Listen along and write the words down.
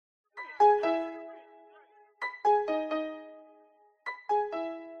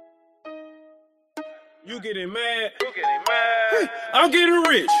You getting mad? I'm getting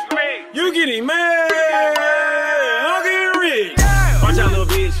rich. You getting mad? I'm getting rich. Watch out, little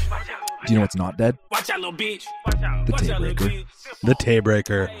bitch. Do you know what's not dead? Watch out, little bitch. The Taybreaker. The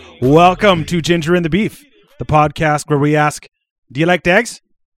Taybreaker. Welcome to Ginger and the Beef, the podcast where we ask, do you like eggs?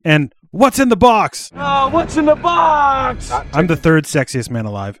 And what's in the box? Oh, what's in the box? I'm the third sexiest man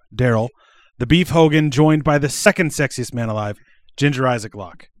alive, Daryl. The Beef Hogan, joined by the second sexiest man alive, Ginger Isaac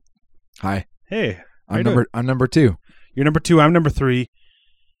Locke. Hi. Hey. I'm number two. You're number two. I'm number three.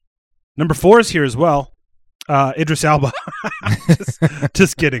 Number four is here as well. Idris Elba.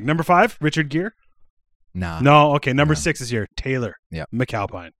 just kidding. Number five, Richard Gere. Nah. No. Okay. Number six is here. Taylor. Yep.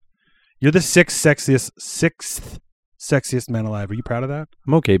 McAlpine. You're the sixth sexiest man alive. Are you proud of that?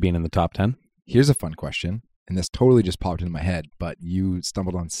 I'm okay being in the top 10. Here's a fun question, and this totally just popped into my head, but you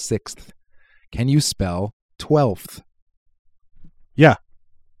stumbled on sixth. Can you spell 12th? Yeah.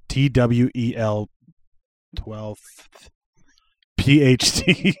 TWEL 12th.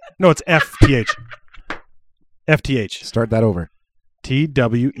 PHT. No, it's FTH. FTH. Start that over.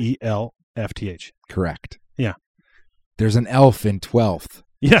 TWEL FTH. Correct. Yeah. There's an elf in 12th.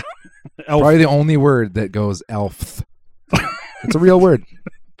 Yeah. Elf. Probably the only word that goes elfth. It's a real word.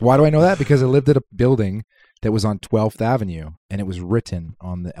 Why do I know that? Because I lived at a building that was on 12th Avenue, and it was written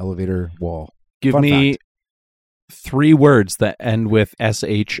on the elevator wall. Give Fun me fact. 3 words that end with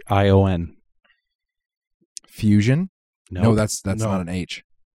SHION. Fusion? No, that's No. not an H.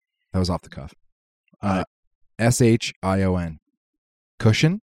 That was off the cuff. SHION.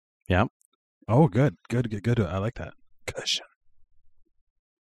 Cushion? Yeah. Oh, good. Good. I like that. Cushion.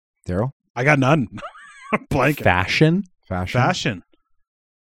 Daryl? I got none. Blank. Fashion? Fashion?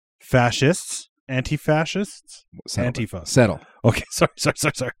 Fascists. Anti-fascists. Settle. Antifa. Settle. Okay.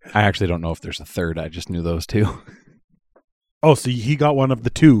 Sorry. I actually don't know if there's a third. I just knew those two. Oh, so he got one of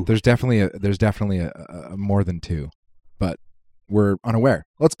the two. There's definitely a more than two, but we're unaware.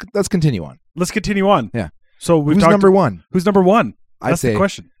 Let's continue on. Let's continue on. Yeah. So we've Who's talked number one? Who's number one? That's the say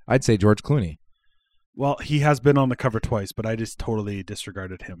question. I'd say George Clooney. Well, he has been on the cover twice, but I just totally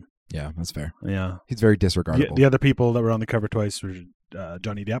disregarded him. Yeah, that's fair. Yeah. He's very disregardable. The other people that were on the cover twice were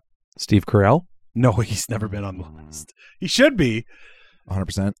Johnny Depp. Steve Carell? No, he's never been on the list. He should be.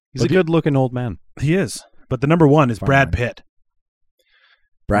 100%. He's a good-looking old man. He is. But the number one is Fine Brad line. Pitt.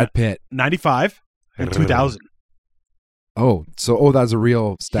 Brad Pitt. 95 and 2000. That's a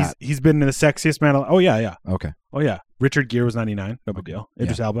real stat. He's been in the sexiest man. Oh, yeah. Okay. Oh, yeah. Richard Gere was 99. No big deal. Yeah.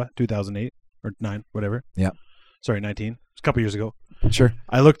 Idris Elba, 2008 or 9, whatever. Yeah. Sorry, 19. It's a couple years ago. Sure.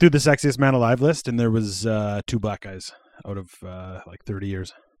 I looked through the sexiest man alive list, and there was 2 black guys out of like 30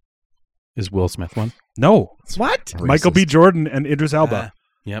 years. Is Will Smith one? No. What? Racist. Michael B. Jordan and Idris Elba.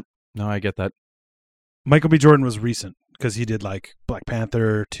 Yep. No, I get that. Michael B. Jordan was recent because he did like Black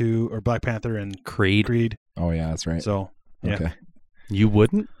Panther 2 or Black Panther and Creed. Oh, yeah, that's right. So, yeah. Okay. You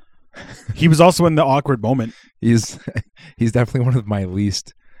wouldn't? He was also in The Awkward Moment. He's definitely one of my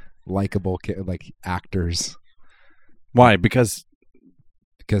least likable actors Why? Because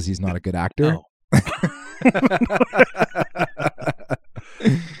he's not a good actor. Oh.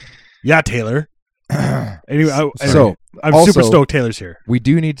 Yeah, Taylor. Anyway, I'm also, super stoked Taylor's here. We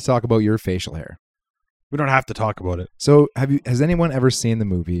do need to talk about your facial hair. We don't have to talk about it. So, has anyone ever seen the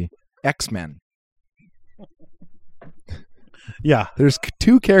movie X-Men? Yeah. There's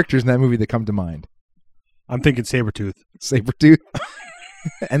 2 characters in that movie that come to mind. I'm thinking Sabretooth. Sabretooth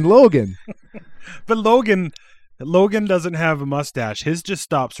and Logan. But Logan doesn't have a mustache. His just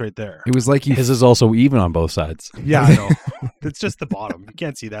stops right there. It was like you. his is also even on both sides. Yeah, I know. It's just the bottom. You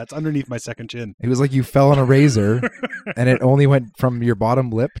can't see that. It's underneath my second chin. It was like you fell on a razor, and it only went from your bottom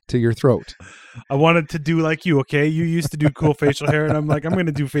lip to your throat. I wanted to do like you, okay? You used to do cool facial hair, and I'm like, I'm going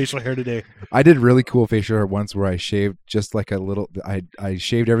to do facial hair today. I did really cool facial hair once, where I shaved just like a little. I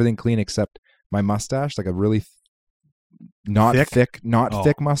shaved everything clean except my mustache, like a really thick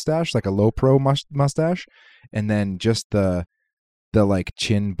mustache, like a low pro mustache, and then just the like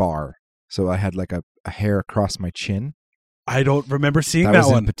chin bar. So I had like a hair across my chin. I don't remember seeing that was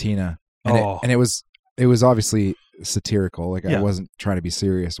one. in patina, and it was obviously satirical. Like I wasn't trying to be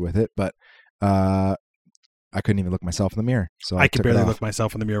serious with it, but I couldn't even look myself in the mirror. So I could took it barely off. look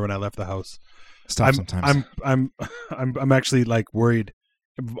myself in the mirror when I left the house. Sometimes. I'm actually like worried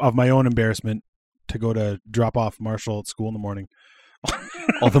of my own embarrassment to go to drop off Marshall at school in the morning.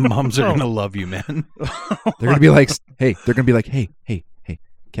 All the moms are going to love you, man. They're going to be like, hey,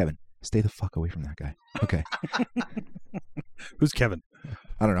 Kevin, stay the fuck away from that guy. Okay. Who's Kevin?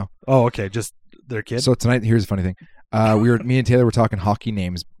 I don't know. Oh, okay. Just their kid. So tonight, here's a funny thing. Me and Taylor were talking hockey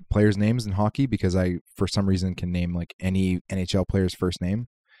names, players' names in hockey, because I, for some reason, can name like any NHL player's first name.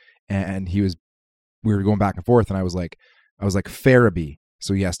 And he was we were going back and forth, and I was like Farabee,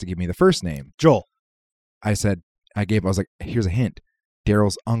 so he has to give me the first name. Joel. I was like, here's a hint,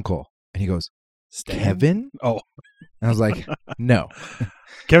 Daryl's uncle, and he goes, Kevin. Oh, and I was like, no,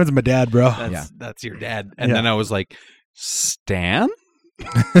 Kevin's my dad, bro. That's your dad. And then I was like, Stan?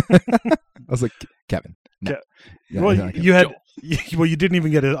 I was like, Kevin. No. Yeah, Well, not Kevin. you had you didn't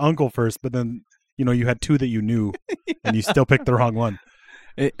even get an uncle first, but then you had two that you knew, and you still picked the wrong one.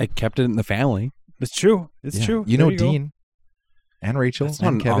 I kept it in the family. It's true. It's Yeah. true. You There know go. Dean and Rachel That's not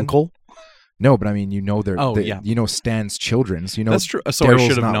and an Kevin. uncle. No, but I mean, they're. Oh, yeah. You know Stan's children's. You know That's true. So I Daryl's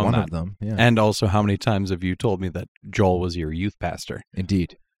should have not known one that. of them. Yeah, And also, how many times have you told me that Joel was your youth pastor?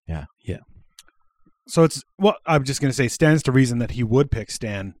 indeed. So it's I'm just gonna say Stan's the reason that he would pick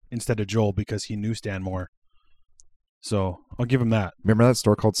Stan instead of Joel because he knew Stan more. So I'll give him that. Remember that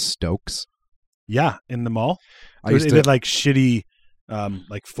store called Stokes? Yeah, in the mall. I So used it to. had like shitty,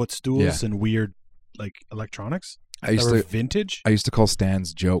 like footstools and weird, like electronics. I used that were to. vintage. I used to call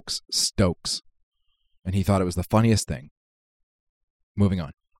Stan's jokes Stokes, and he thought it was the funniest thing. Moving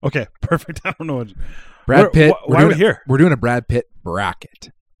on. Okay, perfect. I don't know what. Brad Pitt. Why are we here? We're doing a Brad Pitt bracket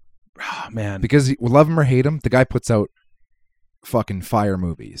Oh, man, because we love him or hate him. The guy puts out fucking fire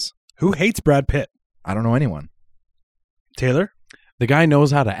movies. who hates Brad Pitt? I don't know anyone. Taylor. The guy knows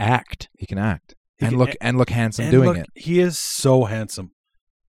how to act. He can act He and can look handsome And doing look, it. he is so handsome.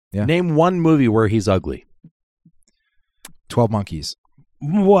 Yeah. Name one movie where he's ugly. 12 Monkeys.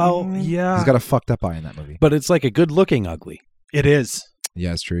 Well, yeah, He's got a fucked up eye in that movie. But it's like a good-looking ugly. it is.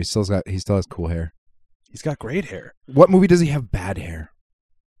 Yeah, it's true. He still has cool hair. He's got great hair. What movie does he have bad hair?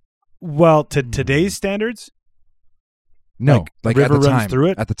 Well, to today's standards, No, like River at the runs time. through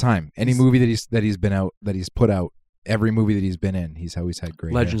it? At the time, any movie that he's been out, that he's put out, every movie that he's been in, he's always had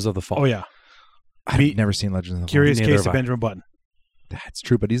great Legends of the Fall. oh yeah, hair. I've never seen Legends of the Fall. Curious Neither Case have of I. Benjamin Button. That's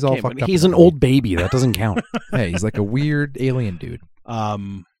true, but he's all Okay, fucked but up. he's in an that old baby. That doesn't count. movie. Hey, he's like a weird alien dude.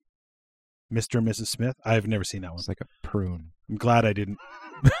 Mr. and Mrs. Smith. I've never seen that one. It's like a prune. I'm glad I didn't.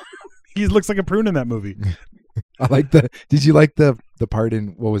 He looks like a prune in that movie. I like the. Did you like the part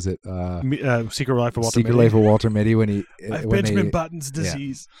in what was it? Secret Life of Walter Secret Mitty. Life of Walter Mitty when he I've when Benjamin they, Button's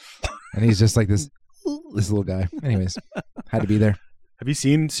disease. and he's just like this little guy. Anyways, had to be there. Have you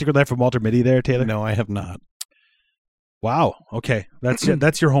seen Secret Life of Walter Mitty there, Taylor? No, I have not. Wow. Okay.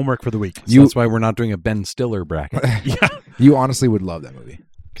 That's your homework for the week. So that's why we're not doing a Ben Stiller bracket. Yeah. You honestly would love that movie.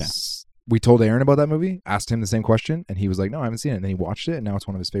 Okay. We told Aaron about that movie, asked him the same question, and he was like, "No, I haven't seen it." And then he watched it, and now it's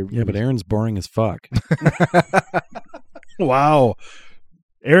one of his favorite. Yeah, but movies. Aaron's boring as fuck. Wow.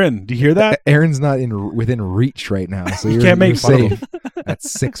 Aaron, do you hear that? Aaron's not within reach right now, so You you're, can't make you're fun of safe. That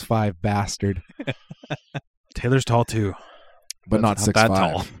 6'5" bastard, Taylor's tall too. but not That's not that 6'5".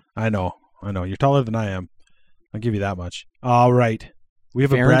 tall. I know. You're taller than I am. I'll give you that much. All right. We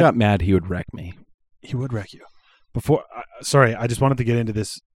have If a Aaron Brad. got mad, he would wreck me. He would wreck you. Sorry, I just wanted to get into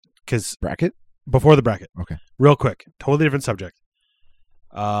this because Bracket. before the bracket. Okay. Real quick. Totally different subject.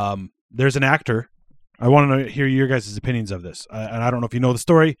 There's an actor. I want to hear your guys' opinions of this. And I don't know if you know the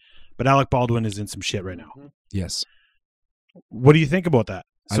story, but Alec Baldwin is in some shit right now. Yes, What do you think about that?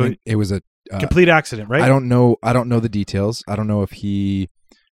 I So think it was a. complete accident, right? I don't know the details. I don't know if he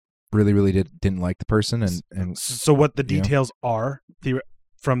really didn't like the person, and So what the you know? details are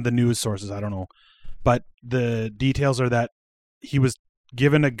from the news sources, I don't know. But the details are that he was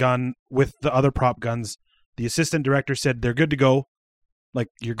given a gun with the other prop guns. The assistant director said they're good to go. Like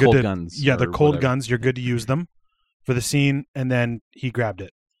you're good Cold to guns Yeah, they're or cold whatever. guns. You're good to use them for the scene. And then he grabbed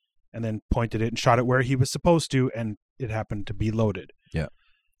it and then pointed it and shot it where he was supposed to, and it happened to be loaded.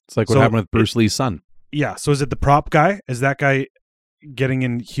 It's like what So happened with Bruce Lee's son. Yeah. So is it the prop guy? Is that guy getting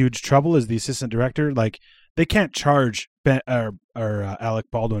in huge trouble? Is the assistant director? Like they can't charge Alec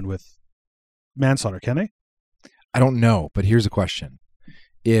Baldwin with manslaughter, can they? I don't know. But here's a question: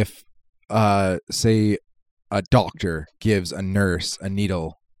 if, say, a doctor gives a nurse a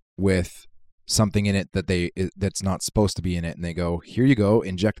needle with something in it that's not supposed to be in it, and they go, "Here you go,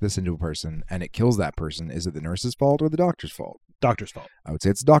 inject this into a person," and it kills that person, is it the nurse's fault or the doctor's fault? Doctor's fault. I would say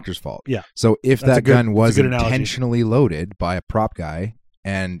it's the doctor's fault. Yeah. So if That's a that good- gun that's a was good analogy. intentionally loaded by a prop guy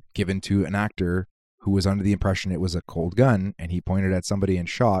and given to an actor who was under the impression it was a cold gun, and he pointed at somebody and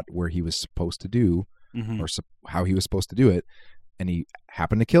shot where he was supposed to do, Mm-hmm. or how he was supposed to do it, and he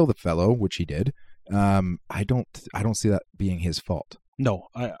happened to kill the fellow, which he did. I don't see that being his fault. No,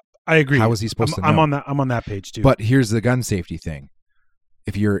 I agree. How was he supposed to know? I'm on that page too. But here's the gun safety thing.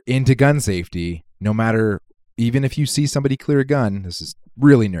 If you're into gun safety, no matter, even if you see somebody clear a gun, this is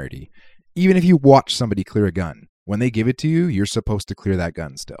really nerdy. Even if you watch somebody clear a gun, when they give it to you, you're supposed to clear that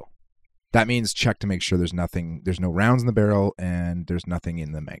gun still. That means check to make sure there's no rounds in the barrel and there's nothing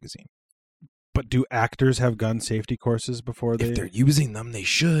in the magazine. But do actors have gun safety courses before they? If they're using them, they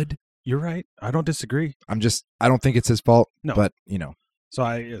should. You're right. I don't disagree. I don't think it's his fault. No. But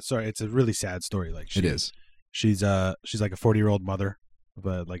So sorry, it's a really sad story. Like it is. She's like a 40-year-old mother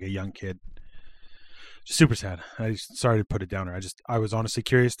of like a young kid. Just super sad. Sorry to put it down. I was honestly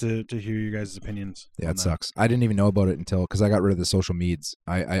curious to hear you guys' opinions. Yeah, it sucks. I didn't even know about it because I got rid of the social meds.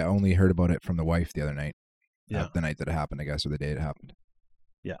 I only heard about it from the wife the other night. Yeah. The night that it happened, I guess, or the day it happened.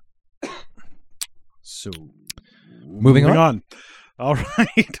 Yeah. So moving on. All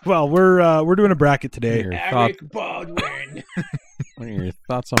right. Well, we're doing a bracket today. Eric Baldwin. What are your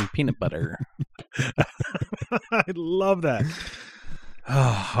thoughts on peanut butter? I love that.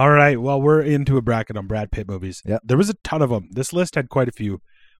 All right. Well, we're into a bracket on Brad Pitt movies. Yep. There was a ton of them. This list had quite a few.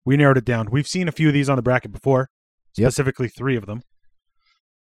 We narrowed it down. We've seen a few of these on the bracket before, specifically 3 of them.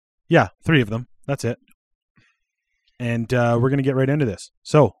 Yeah, 3 of them. That's it. And we're going to get right into this.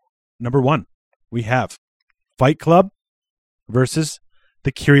 So, number 1, we have Fight Club versus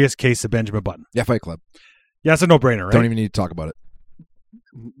The Curious Case of Benjamin Button. Yeah, Fight Club. Yeah, it's a no-brainer, right? Don't even need to talk about it.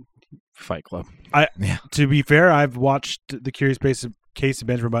 Fight Club. To be fair, I've watched The Curious Case of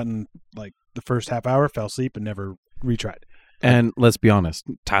Benjamin Button like the first half hour, fell asleep, and never retried. And let's be honest,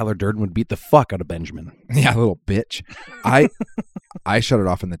 Tyler Durden would beat the fuck out of Benjamin. Yeah, little bitch. I shut it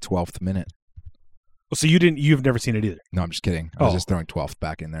off in the 12th minute. So you've never seen it either? No, I'm just kidding. I was just throwing 12th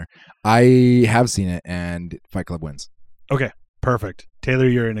back in there. I have seen it, and Fight Club wins. Okay, perfect. Taylor,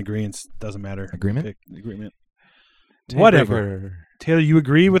 you're in agreement. Doesn't matter. Agreement? Agreement. Whatever. Taylor, you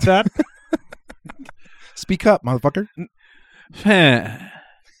agree with that? Speak up, motherfucker.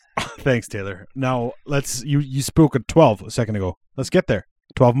 Thanks, Taylor. Now, you spoke at 12 a second ago. Let's get there.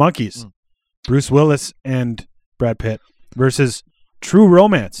 12 Monkeys. Bruce Willis and Brad Pitt versus True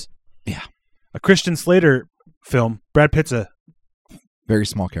Romance. Yeah. A Christian Slater film. Brad Pitt's a very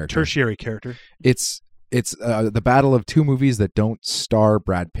small character. Tertiary character. It's the battle of 2 movies that don't star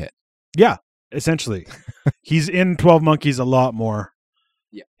Brad Pitt. Yeah, essentially. He's in 12 Monkeys a lot more.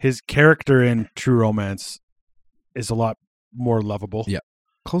 Yeah. His character in True Romance is a lot more lovable. Yeah.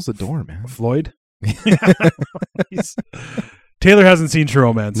 Close the door, man. Floyd? Taylor hasn't seen True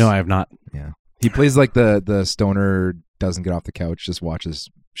Romance. No, I have not. Yeah. He plays like the stoner, doesn't get off the couch, just watches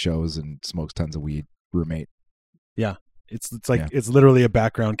shows and smokes tons of weed roommate. Yeah. It's literally a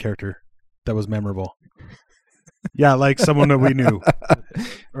background character that was memorable. Yeah, like someone that we knew.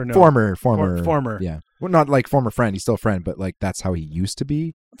 Or no. Former. Yeah. Well, not like former friend. He's still a friend, but like that's how he used to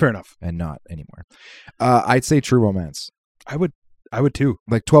be. Fair enough. And not anymore. I'd say True Romance. I would too.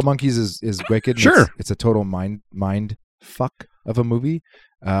 Like 12 Monkeys is wicked. Sure. It's a total mind fuck of a movie.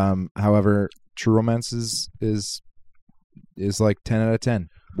 However, True Romance is like 10 out of 10.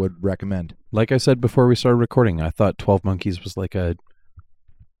 Would recommend. Like I said before we started recording, I thought 12 Monkeys was like a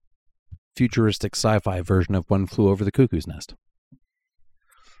futuristic sci-fi version of One Flew Over the Cuckoo's Nest.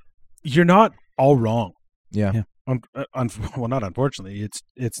 You're not all wrong. Yeah. Well, not unfortunately.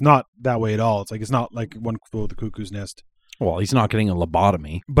 It's not that way at all. It's not like One Flew Over the Cuckoo's Nest. Well, he's not getting a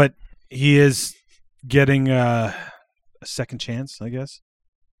lobotomy. But he is getting a second chance, I guess.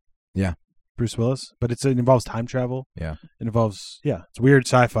 Yeah. Bruce Willis. But it involves time travel. Yeah. It involves, it's weird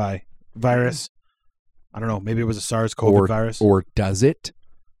sci-fi. Virus. I don't know. Maybe it was a SARS-CoV virus. Or does it?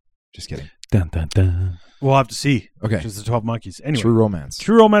 Just kidding. Dun, dun, dun. We'll have to see. Okay. Which is the 12 Monkeys. Anyway. True Romance.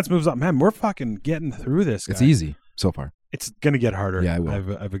 True Romance moves on. Man, we're fucking getting through this, guys. It's easy so far. It's going to get harder. Yeah, it will.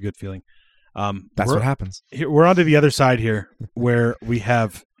 I have a good feeling. That's what happens. We're on to the other side here where we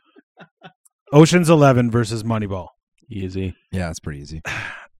have Ocean's 11 versus Moneyball. Easy. Yeah, it's pretty easy.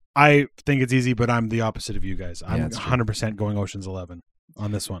 I think it's easy, but I'm the opposite of you guys. I'm Yeah, 100% going Ocean's 11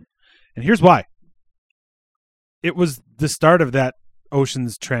 on this one. And here's why. It was the start of that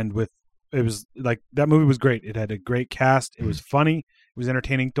Ocean's trend it was like that movie was great. It had a great cast. It was funny. It was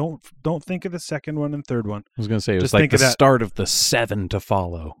entertaining. Don't think of the second one and third one. I was going to say, it Just was like think the of that. start of the 7 to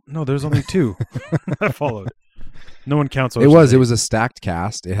follow. No, there's only 2 that followed. No one counts It Ocean's 8. was a stacked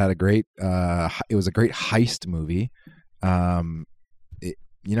cast. It had a great it was a great heist movie. Good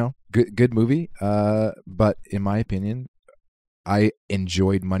movie. But in my opinion, I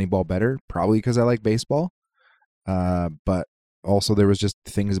enjoyed Moneyball better, probably because I like baseball. But also there was just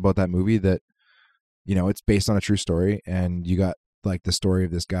things about that movie that, it's based on a true story, and you got like the story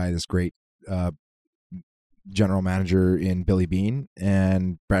of this guy, this great general manager in Billy Bean,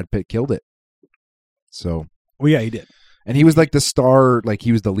 and Brad Pitt killed it. So, well, yeah, he did. And he was like the star, like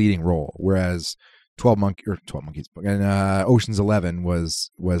he was the leading role, whereas 12 Monkeys and Ocean's 11 was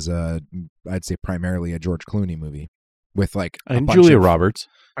I'd say primarily a George Clooney movie with like and Julia Roberts.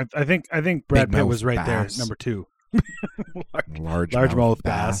 I think Brad Pitt was right bass. there, number 2. large mouth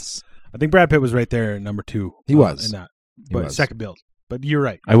bass. I think Brad Pitt was right there at number 2. He was. in that, He but was. second build. But you're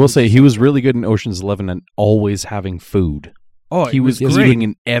right. I will say he was really good in Ocean's 11 and always having food. Oh, He was great. eating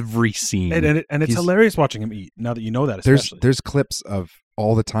in every scene. And it's He's- hilarious watching him eat. Now that you know that, especially. There's clips of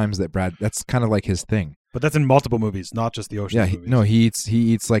all the times that that's kind of like his thing. But that's in multiple movies, not just the Ocean's movies. He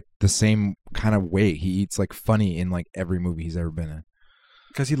eats like the same kind of way. He eats like funny in like every movie he's ever been in.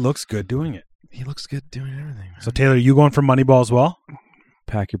 Because he looks good doing it. He looks good doing everything. So Taylor, you going for Moneyball as well?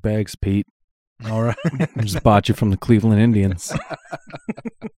 Pack your bags, Pete. All right. I just bought you from the Cleveland Indians.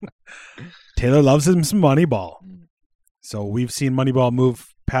 Taylor loves him some Moneyball. So we've seen Moneyball move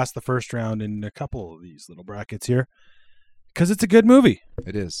past the first round in a couple of these little brackets here because it's a good movie.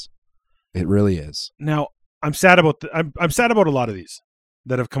 It is. It really is. Now I'm sad about I'm sad about a lot of these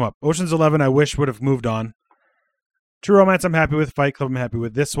that have come up. Ocean's 11, I wish would have moved on. True Romance, I'm happy with. Fight Club, I'm happy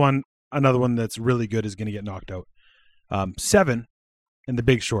with. This one, another one that's really good, is going to get knocked out. 7 and The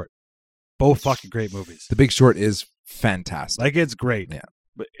Big Short, both fucking great movies. The Big Short is fantastic. Like it's great, Yeah.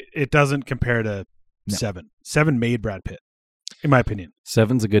 but it doesn't compare to No. 7. 7 made Brad Pitt, in my opinion.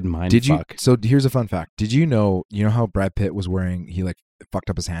 7's a good mind Did you? fuck. So here's a fun fact. Did you know how Brad Pitt was wearing? He like fucked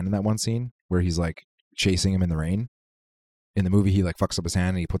up his hand in that one scene where he's like chasing him in the rain. In the movie, he like fucks up his hand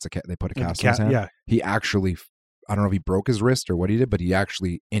and he puts they put a cast on his hand. Yeah, He actually, I don't know if he broke his wrist or what he did, but he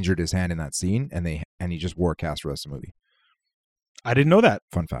actually injured his hand in that scene, and he just wore a cast for the rest of the movie. I didn't know that.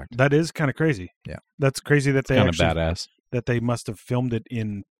 Fun fact. That is kind of crazy. Yeah. That's crazy that they Kind of actually badass. that they must have filmed it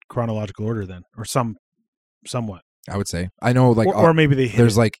in chronological order then, or somewhat, I would say. I know, like or maybe they hit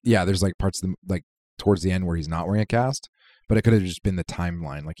there's it. like there's like parts of the like towards the end where he's not wearing a cast, but it could have just been the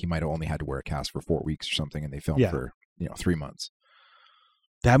timeline. Like he might have only had to wear a cast for 4 weeks or something, and they filmed for 3 months.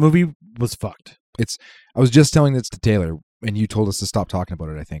 That movie was fucked. I was just telling this to Taylor, and you told us to stop talking about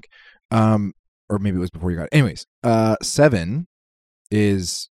it, I think. Or maybe it was before you got it. Anyways, 7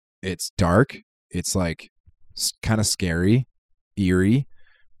 it's dark. It's like kind of scary, eerie,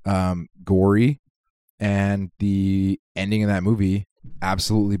 gory, and the ending of that movie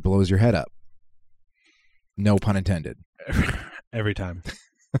absolutely blows your head up. No pun intended. Every time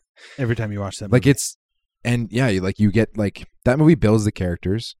you watch that movie. Like it's, and yeah, you get like that movie builds the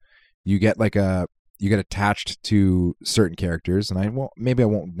characters. You get you get attached to certain characters, and I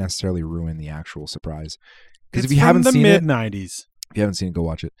won't necessarily ruin the actual surprise, because if you haven't seen it, mid-90s. if you haven't seen it, go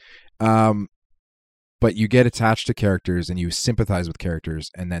watch it. But you get attached to characters and you sympathize with characters,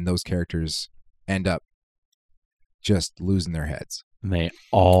 and then those characters end up just losing their heads. And they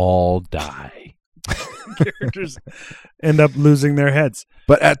all die. Characters end up losing their heads.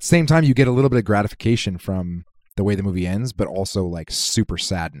 But at the same time, you get a little bit of gratification from the way the movie ends, but also like super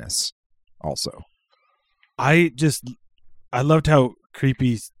sadness also. I loved how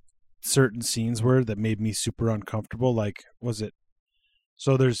creepy certain scenes were that made me super uncomfortable. Like, was it?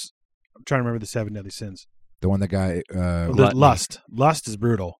 So I'm trying to remember the 7 deadly sins. The one that guy, There's lust. Lust is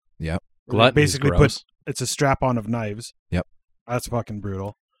brutal. Yep. Gluttony is Basically gross. it's a strap on of knives. Yep. That's fucking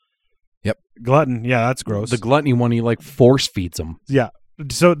brutal. Yep. Glutton, yeah, that's gross. The gluttony one, he like force feeds them. Yeah.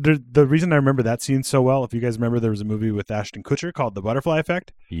 So the reason I remember that scene so well, if you guys remember, there was a movie with Ashton Kutcher called The Butterfly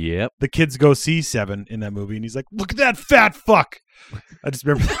Effect. Yep. The kids go see 7 in that movie, and he's like, "Look at that fat fuck." I just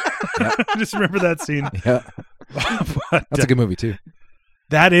remember, I just remember that scene. Yeah. But, That's a good movie too.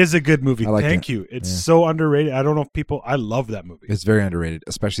 that is a good movie. I like Thank it. you. It's Yeah. so underrated. I don't know if people. I love that movie. It's very underrated,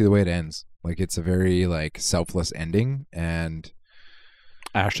 especially the way it ends. Like it's a very like selfless ending, and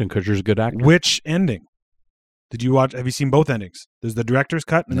Ashton Kutcher's a good actor. Which ending did you watch? Have you seen both endings? There's the director's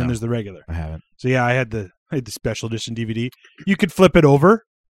cut, and then No. there's the regular. I haven't. So yeah, I had the special edition DVD. You could flip it over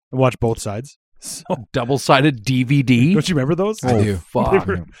and watch both sides. So Double-sided DVD. don't you remember those? I do. Fuck.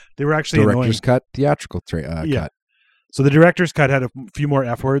 They were actually annoying. Director's cut, theatrical Yeah. cut. So the director's cut had a few more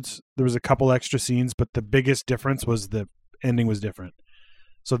F words. There was a couple extra scenes, but the biggest difference was the ending was different.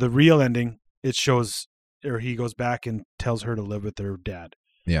 So the real ending, it shows, or he goes back and tells her to live with her dad.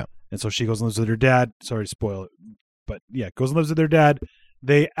 Yeah. And so she goes and lives with her dad. Sorry to spoil it, but yeah, goes and lives with her dad.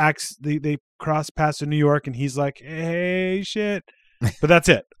 They cross paths in New York, and he's like, "Hey, shit," but that's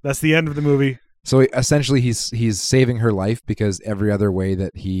it. That's the end of the movie. So essentially, he's saving her life, because every other way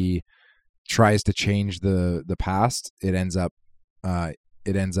that he tries to change the past, it ends up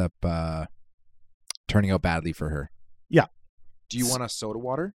turning out badly for her. Yeah. Do you want a soda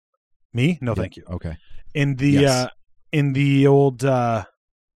water? Me? No, Yeah. thank you. Okay. In the Yes. in the old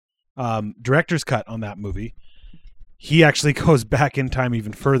director's cut on that movie, he actually goes back in time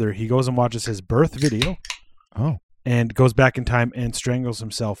even further. He goes and watches his birth video Oh, and goes back in time and strangles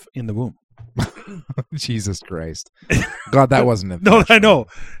himself in the womb. Jesus Christ! God, that wasn't a No, I know.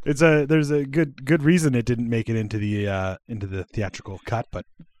 There's a good reason it didn't make it into the theatrical cut, but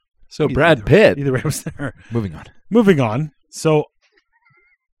So Brad Pitt. Either way, it was there. Moving on. So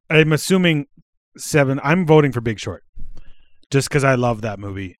I'm assuming 7. I'm voting for Big Short. Just because I love that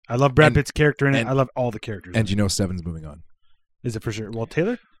movie. I love Brad Pitt's character in it. I love all the characters. And 7's moving on. Is it for sure? Well,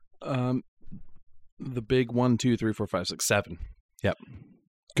 Taylor? The big 1, 2, 3, 4, 5, 6, 7. Yep.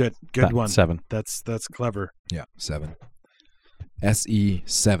 Good one. 7. That's clever. Yeah, 7.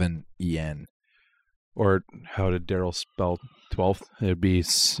 SE7EN. Or how did Daryl spell 12th? It'd be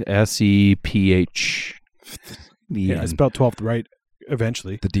SEPH. Yeah, I spelled 12th right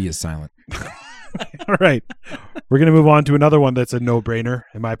eventually. The D is silent. All right. We're going to move on to another one that's a no-brainer,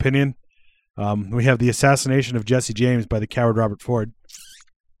 in my opinion. We have the assassination of Jesse James by the coward Robert Ford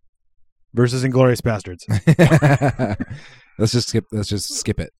versus Inglourious Bastards. Let's just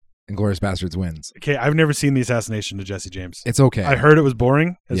skip it. Inglourious Bastards wins. Okay, I've never seen the assassination of Jesse James. It's okay. I heard it was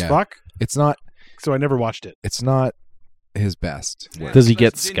boring as fuck. It's not. So I never watched it. It's not his best work. Does he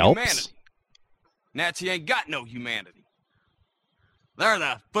get scalps? Nazi ain't got no humanity. They're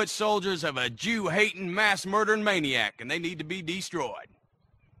the foot soldiers of a Jew-hating, mass-murdering maniac, and they need to be destroyed.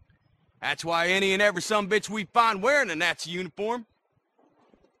 That's why any and every sumbitch we find wearing a Nazi uniform,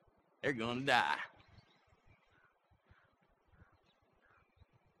 they're gonna die.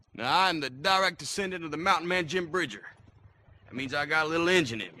 Now, I'm the direct descendant of the mountain man Jim Bridger. That means I got a little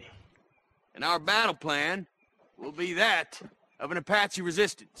engine in me. And our battle plan will be that of an Apache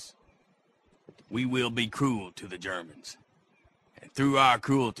resistance. We will be cruel to the Germans. And through our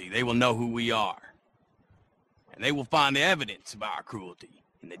cruelty, they will know who we are. And they will find the evidence of our cruelty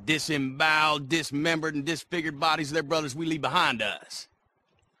in the disemboweled, dismembered, and disfigured bodies of their brothers we leave behind us.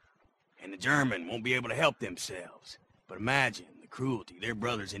 And the German won't be able to help themselves. But imagine the cruelty their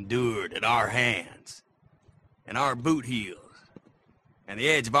brothers endured at our hands. And our boot heels. And the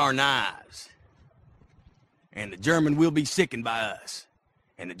edge of our knives. And the German will be sickened by us.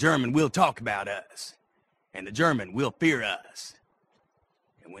 And the German will talk about us. And the German will fear us.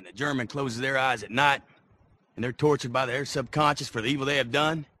 And when the German closes their eyes at night, and they're tortured by their subconscious for the evil they have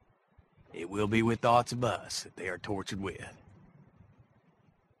done, it will be with thoughts of us that they are tortured with.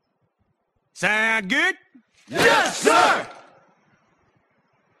 Sound good? Yes, sir!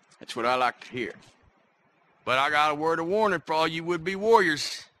 That's what I like to hear. But I got a word of warning for all you would-be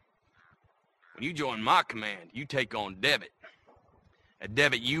warriors. When you join my command, you take on debit. A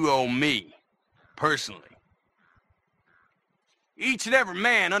debit you owe me, personally. Each and every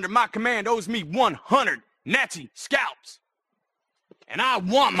man under my command owes me 100 Nazi scalps. And I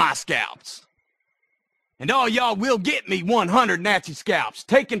want my scalps. And all y'all will get me 100 Nazi scalps,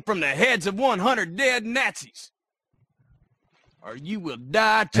 taken from the heads of 100 dead Nazis. Or you will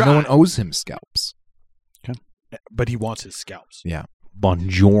die trying. And no one owes him scalps. But he wants his scalps. Yeah.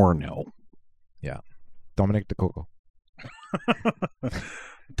 Buongiorno. Yeah. Dominic DeCoco.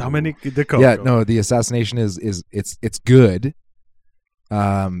 Dominic DeCoco. Yeah, no, the assassination is it's good.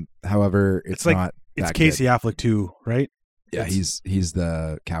 However, it's like, not. It's Casey Affleck too, right? Yeah, he's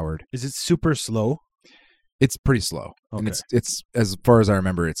the coward. Is it super slow? It's pretty slow. Okay. And it's as far as I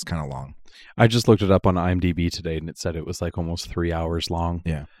remember, it's kind of long. I just looked it up on IMDb today, and it said it was like almost 3 hours long.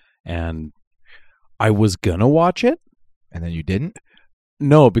 Yeah. And I was gonna watch it. And then you didn't?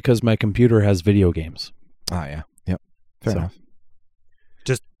 No, because my computer has video games. Ah, yeah. Yep. Fair enough.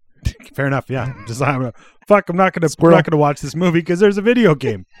 Just fair enough. Yeah. Just I'm not gonna watch this movie because there's a video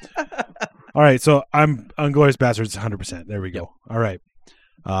game. All right. So I'm Inglourious Bastards 100%. There we go. All right.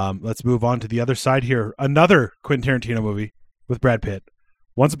 Let's move on to the other side here. Another Quentin Tarantino movie with Brad Pitt.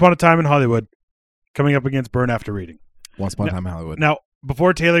 Once Upon a Time in Hollywood, coming up against Burn After Reading. Once Upon a Time in Hollywood. Now,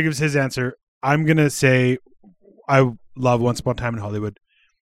 before Taylor gives his answer, I'm gonna say I love Once Upon a Time in Hollywood.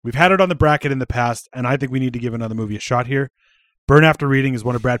 We've had it on the bracket in the past, and I think we need to give another movie a shot here. Burn After Reading is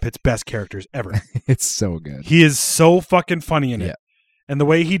one of Brad Pitt's best characters ever. It's so good. He is so fucking funny in it. And the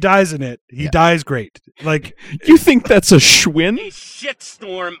way he dies in it, he dies great. Like, you think that's a Schwinn? A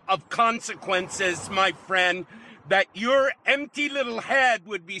shitstorm of consequences, my friend, that your empty little head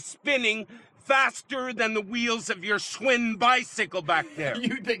would be spinning faster than the wheels of your Schwinn bicycle back there.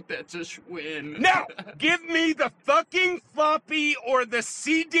 You think that's a Schwinn? Now, give me the fucking floppy or the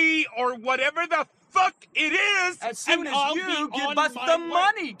CD or whatever the fuck it is. As soon as I'll you be give on us my the way.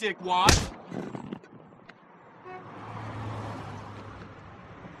 money, dickwad.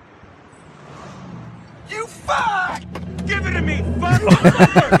 You fuck! Give it to me, fuck!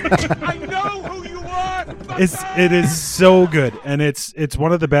 I know who you are. it is so good, and it's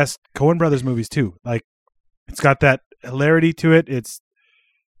one of the best Coen Brothers movies too. Like, it's got that hilarity to it. It's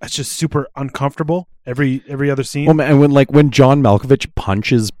It's just super uncomfortable every other scene. Well, man, when John Malkovich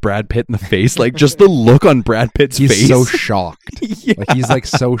punches Brad Pitt in the face, like just the look on Brad Pitt's He's face. so shocked. Yeah. Like he's like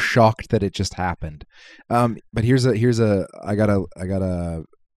so shocked that it just happened. But here's a I got a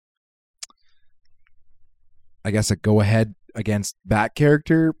I guess a go ahead against that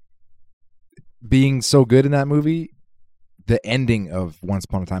character being so good in that movie. The ending of Once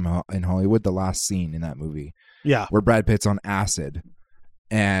Upon a Time in Hollywood, the last scene in that movie, Yeah. where Brad Pitt's on acid,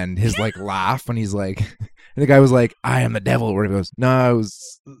 and his like laugh when he's like, and the guy was like, "I am the devil," or he goes, "No, it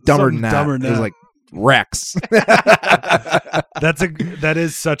was dumber than that." Dumber than It was that. like Rex. That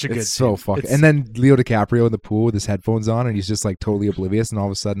is such a good It's so scene. fucking. It's- And then Leo DiCaprio in the pool with his headphones on, and he's just like totally oblivious. And all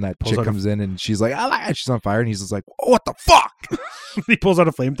of a sudden, that Pulls chick out a- comes in, and she's like, "I like," she's on fire, and he's just like, oh, "What the fuck?" he pulls out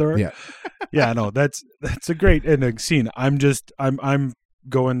a flamethrower. Yeah. Yeah, no, that's a great ending scene. I'm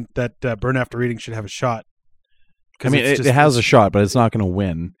going that Burn After Reading should have a shot. I mean, it has a shot, but it's not going to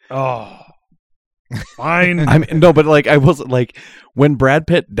win. Oh, fine. I mean, no, but like I was like when Brad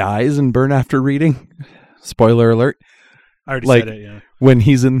Pitt dies in Burn After Reading. Spoiler alert. I already like- said it. Yeah. When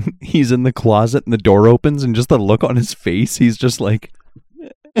he's in the closet and the door opens and just the look on his face, he's just like,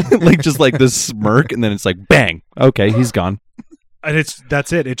 just like this smirk, and then it's like bang. Okay, he's gone. And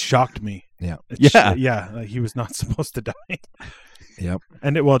that's it. It shocked me. Yeah. Yeah. He was not supposed to die. Yep.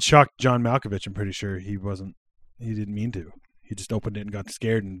 And it shocked John Malkovich. I'm pretty sure he didn't mean to. He just opened it and got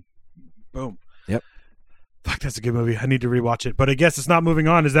scared, and boom. Yep. Fuck, that's a good movie. I need to rewatch it. But I guess it's not moving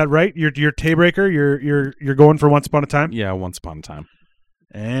on. Is that right? Your Taybreaker. You're going for Once Upon a Time. Yeah, Once Upon a Time.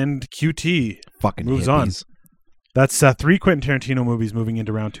 And QT Fucking moves on. hippies. That's 3 Quentin Tarantino movies moving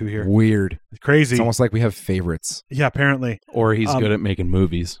into round 2 here. Weird. Crazy. It's almost like we have favorites. Yeah, apparently. Or he's good at making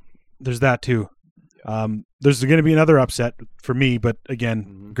movies. There's that too. There's going to be another upset for me, but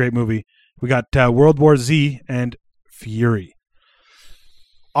again, great movie. We got World War Z and Fury.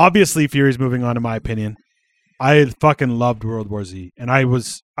 Obviously, Fury's moving on, in my opinion. I fucking loved World War Z, and I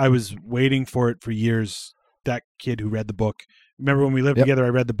was waiting for it for years. That kid who read the book. Remember when we lived Yep. together? I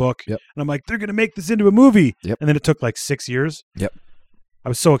read the book, Yep. and I'm like, they're going to make this into a movie. Yep. And then it took like 6 years. Yep. I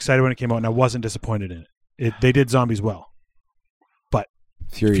was so excited when it came out, and I wasn't disappointed in it. They did zombies well.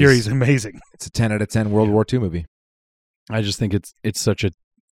 Fury's amazing. It's a 10 out of 10 World War II movie. I just think it's such a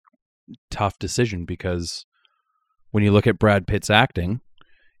tough decision because when you look at Brad Pitt's acting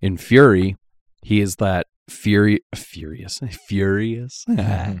in Fury, he is that fearless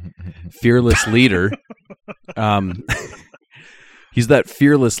leader. He's that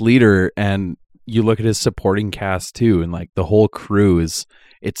fearless leader, and you look at his supporting cast too, and like the whole crew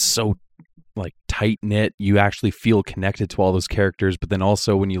it's so like tight knit. You actually feel connected to all those characters, but then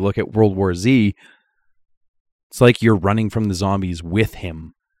also when you look at World War Z, it's like you're running from the zombies with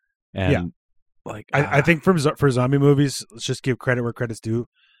him. And Yeah. like I think for zombie movies, let's just give credit where credit's due.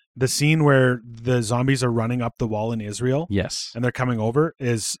 The scene where the zombies are running up the wall in Israel yes. and they're coming over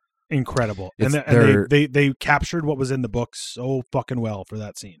is incredible. It's- And they captured what was in the book so fucking well for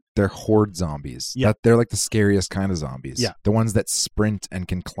that scene. They're horde zombies. Yeah. They're like the scariest kind of zombies. Yeah. The ones that sprint and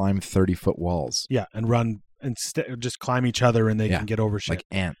can climb 30-foot walls. Yeah, and run and just climb each other, and they Yeah, can get over shit. Like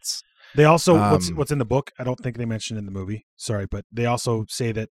ants. They also Um, what's in the book. I don't think they mentioned in the movie. Sorry, but they also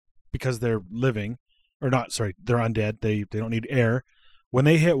say that because they're living, or not. Sorry, they're undead. They don't need air. When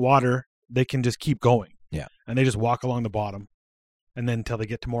they hit water, they can just keep going. Yeah. And they just walk along the bottom, and then until they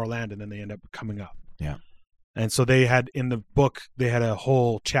get to more land, and then they end up coming up. Yeah. And so they had in the book, they had a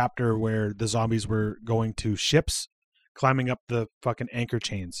whole chapter where the zombies were going to ships, climbing up the fucking anchor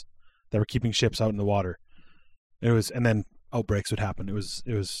chains that were keeping ships out in the water. And then outbreaks would happen. It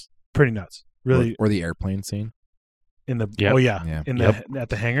was pretty nuts. Really Or the airplane scene. in the Yep. oh yeah, Yeah. in the at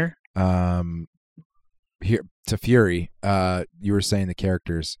the hangar. Here to Fury, you were saying the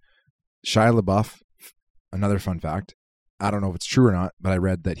characters. Shia LaBeouf, another fun fact. I don't know if it's true or not, but I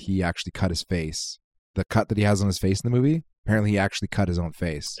read that he actually cut his face. The cut that he has on his face in the movie, apparently he actually cut his own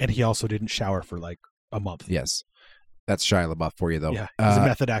face. And he also didn't shower for like a month. Yes. That's Shia LaBeouf for you, though. Yeah, he's a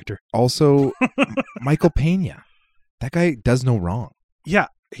method actor. Also, Michael Pena. That guy does no wrong. Yeah,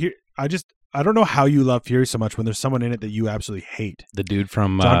 I don't know how you love Fury so much when there's someone in it that you absolutely hate. The dude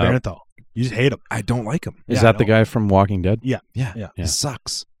from John Barenthal. You just hate him. I don't like him. is Yeah, that I the know. guy from Walking Dead? Yeah. Yeah. He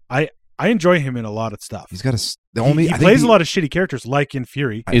sucks. I enjoy him in a lot of stuff. He's got the only. He plays a lot of shitty characters, like in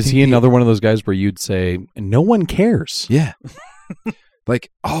Fury. I Is think he another one of those guys where you'd say no one cares? Yeah.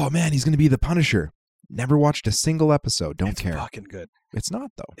 Like, oh man, he's going to be the Punisher. Never watched a single episode. Don't It's care. fucking good. It's not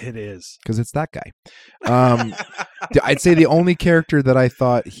though, It is. because it's that guy. I'd say the only character that I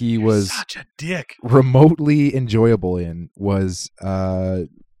thought he was Such a dick. remotely enjoyable in was Wolf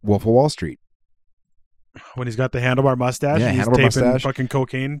of Wall Street. When he's got the handlebar mustache, Yeah, and he's handlebar taping mustache. fucking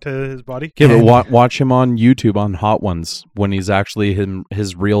cocaine to his body. Yeah, but watch him on YouTube on Hot Ones when he's actually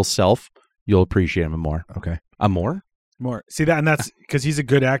his real self. You'll appreciate him more. Okay. More? More. See that, and that's because he's a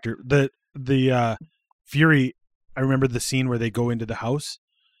good actor. The Fury, I remember the scene where they go into the house,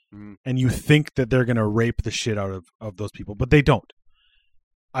 and you think that they're gonna rape the shit out of those people, but they don't.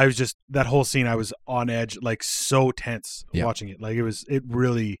 I was just that whole scene. I was on edge, like so tense watching it. Like it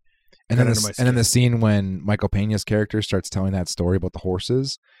really. And then the scene when Michael Peña's character starts telling that story about the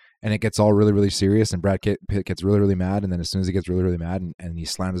horses, and it gets all really, really serious, and Brad Pitt gets really, really mad, and then as soon as he gets really, really mad, and he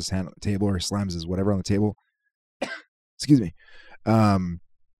slams his hand on the table or slams his whatever on the table, excuse me, Michael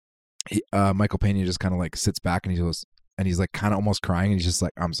Peña just kind of like sits back and he goes, and he's like kind of almost crying, and he's just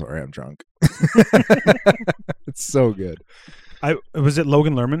like, "I'm sorry, I'm drunk." It's so good. Was it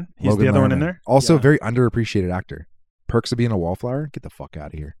Logan Lerman? He's the other one in there. Also, very underappreciated actor. Perks of Being a Wallflower. Get the fuck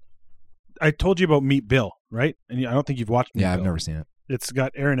out of here. I told you about Meet Bill, right? And I don't think you've watched Meet Bill. I've never seen it. It's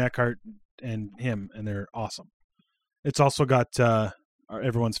got Aaron Eckhart and him, and they're awesome. It's also got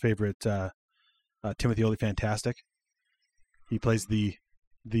everyone's favorite Timothy Olyfantastic. He plays the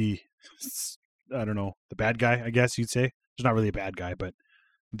I don't know, the bad guy, I guess you'd say. There's not really a bad guy, but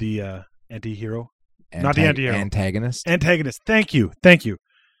the anti-hero. Not the anti-hero. Antagonist. Thank you.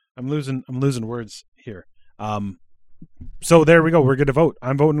 I'm losing words here. So there we go. We're good to vote.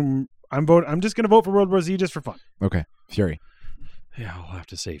 I'm just going to vote for World War Z just for fun. Okay. Fury. Yeah, I'll have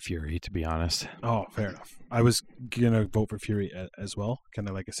to say Fury, to be honest. Oh, fair enough. I was going to vote for Fury as well, kind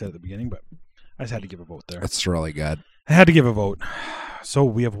of like I said at the beginning, but I just had to give a vote there. It's really good. I had to give a vote. So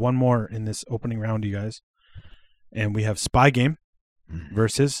we have one more in this opening round, you guys. And we have Spy Game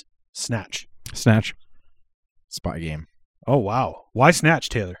versus Snatch. Snatch. Spy Game. Oh, wow. Why Snatch,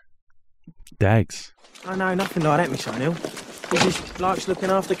 Taylor? Dags. I know, nothing like that, Miss O'Neill. He just likes looking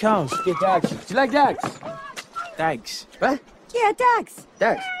after cars. Yeah, Dags. Do you like Dags? Dags. What? Yeah, Dags.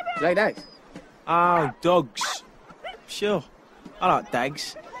 Dags. Do you like Dags? Oh, dogs. Sure. I like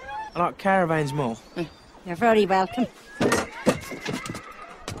Dags. I like caravans more. You're very welcome.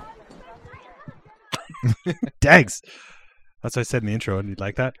 Dags. That's what I said in the intro, and you'd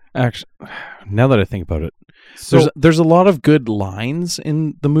like that? Actually, now that I think about it, So there's a lot of good lines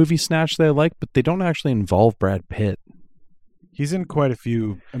in the movie Snatch that I like, but they don't actually involve Brad Pitt. he's in quite a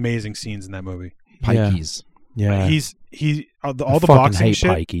few amazing scenes in that movie. Pikeys. Yeah. All the fucking boxing hate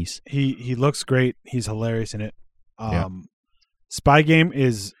shit. Pikeys. He looks great. He's hilarious in it. Yeah. Spy Game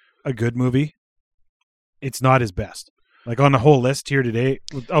is a good movie. It's not his best. Like on the whole list here today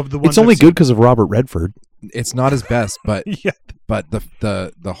of the ones It's only good because of Robert Redford. It's not his best, but Yeah. but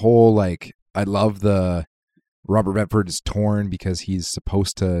the whole, like, I love the Robert Redford is torn because he's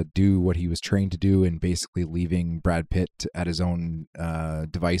supposed to do what he was trained to do, and basically leaving Brad Pitt at his own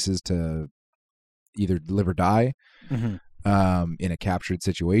devices to either live or die in a captured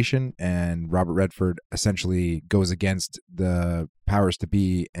situation. And Robert Redford essentially goes against the powers to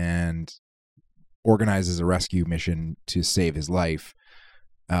be and organizes a rescue mission to save his life.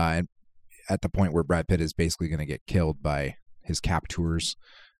 And at the point where Brad Pitt is basically going to get killed by his captors.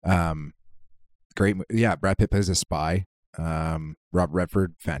 Great. Yeah. Brad Pitt plays a spy. Robert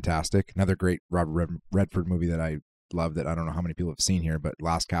Redford, fantastic. Another great Robert Redford movie that I love that I don't know how many people have seen here, but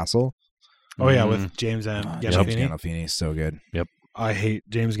Last Castle. Oh yeah, with James Gandolfini. James Gandolfini is so good. Yep. I hate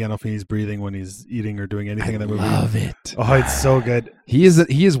James Gandolfini's breathing when he's eating or doing anything in that movie. Love it. Oh, it's so good. He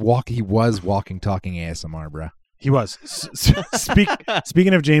was walking, talking ASMR, bro. He was.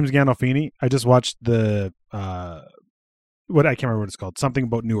 Speaking of James Gandolfini, I just watched the what I can't remember what it's called. Something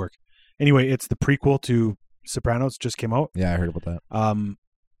about Newark. Anyway, it's the prequel to Sopranos. Just came out. Yeah, I heard about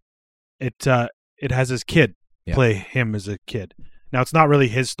that. It has his kid Yeah. play him as a kid. Now it's not really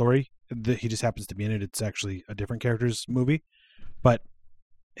his story. He just happens to be in it. It's actually a different character's movie, but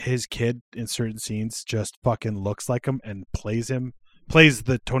his kid in certain scenes just fucking looks like him and plays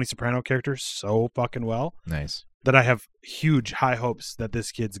the Tony Soprano character so fucking well. Nice. That I have huge high hopes that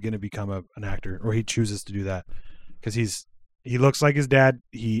this kid's going to become an actor, or he chooses to do that, because he looks like his dad.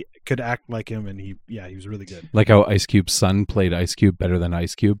 He could act like him, and he was really good. Like how Ice Cube's son played Ice Cube better than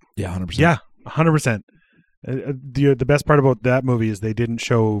Ice Cube. Yeah, 100%. Yeah, 100%. The best part about that movie is they didn't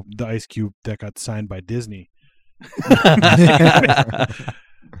show the Ice Cube that got signed by Disney.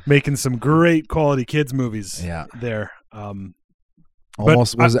 Making some great quality kids movies. Yeah. There.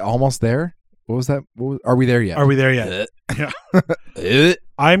 Almost. Was it almost there? What was that? Are we there yet? Are we there yet? Yeah.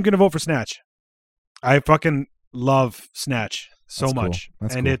 I'm gonna vote for Snatch. I fucking love Snatch so That's cool. much,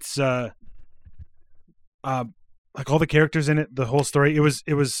 That's and cool. it's like all the characters in it, the whole story.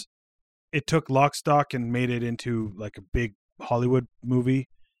 It took Lock, Stock and made it into like a big Hollywood movie,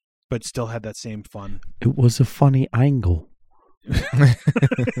 but still had that same fun. It was a funny angle.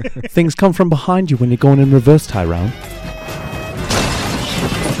 Things come from behind you when you're going in reverse, Tyrone.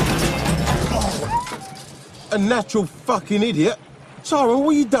 A natural fucking idiot. Tyrone,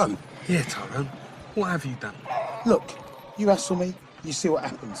 what you done? Yeah, Tyrone. What have you done? Look, you hassle me, you see what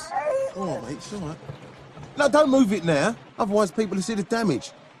happens. All right, mate, it's all right. No, don't move it now, otherwise people will see the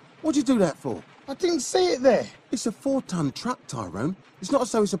damage. What'd you do that for? I didn't see it there. It's a 4-ton truck, Tyrone. It's not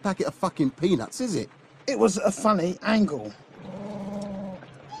as though it's a packet of fucking peanuts, is it? It was a funny angle.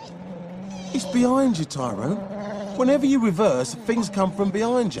 It's behind you, Tyrone. Whenever you reverse, things come from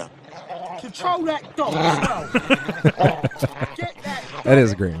behind you. Control that dog as well. Get that dog. That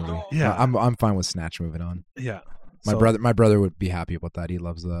is a great movie. Yeah. I'm fine with Snatch moving on. Yeah. My brother would be happy about that. He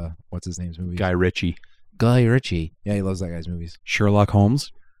loves what's his name's movie? Guy Ritchie. Yeah, he loves that guy's movies. Sherlock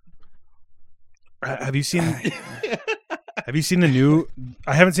Holmes. Have you seen the new?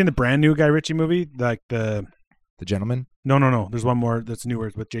 I haven't seen the brand new Guy Ritchie movie, like the Gentleman. No. There's one more that's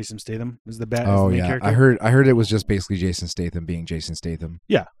newer with Jason Statham. Is the bad? Oh main yeah, character. I heard it was just basically Jason Statham being Jason Statham.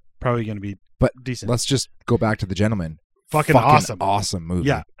 Yeah, probably going to be decent. Let's just go back to The Gentleman. Fucking awesome movie.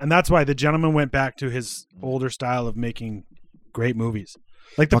 Yeah, and that's why The Gentleman went back to his older style of making great movies.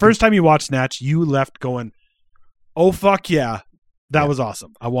 Like the first time you watched Snatch, you left going, "Oh fuck yeah, that was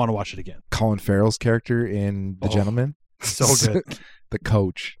awesome! I want to watch it again." Colin Farrell's character in The Gentleman, so good. The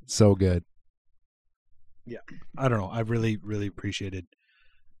coach, so good. Yeah, I don't know. I really, really appreciated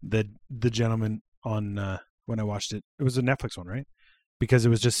the Gentleman on when I watched it. It was a Netflix one, right? Because it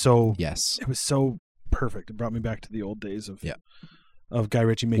was just so. Yes, it was so perfect. It brought me back to the old days of Guy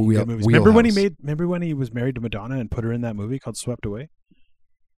Ritchie making good movies. Wheelhouse. Remember when he was married to Madonna and put her in that movie called Swept Away?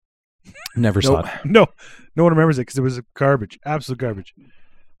 Never saw it. No one remembers it because it was garbage, absolute garbage.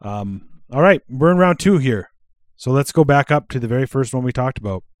 All right, we're in round 2 here, so let's go back up to the very first one we talked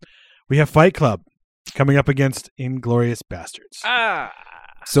about. We have Fight Club coming up against Inglourious Bastards.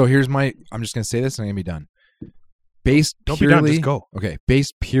 So here's I'm just gonna say this and I'm gonna be done. Don't be done, just go. Okay,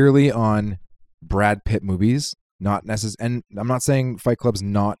 based purely on Brad Pitt movies, not and I'm not saying Fight Club's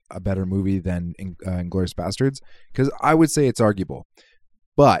not a better movie than Inglourious Bastards, because I would say it's arguable.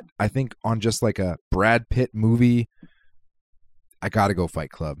 But I think on just like a Brad Pitt movie, I gotta go Fight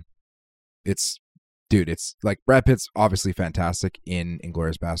Club. It's like Brad Pitt's obviously fantastic in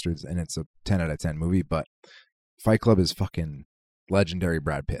Inglourious Bastards, and it's a 10 out of 10 movie, but Fight Club is fucking legendary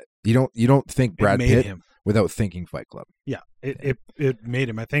Brad Pitt. You don't think Brad Pitt without thinking Fight Club. Yeah, it made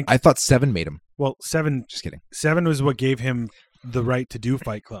him. I thought 7 made him. Well, 7. Just kidding. 7 was what gave him the right to do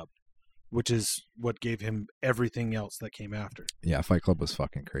Fight Club, which is what gave him everything else that came after. Yeah, Fight Club was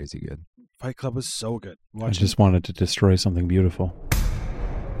fucking crazy good. Fight Club was so good. I just wanted to destroy something beautiful.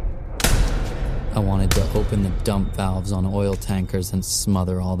 I wanted to open the dump valves on oil tankers and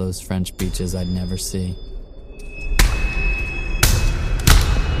smother all those French beaches I'd never see.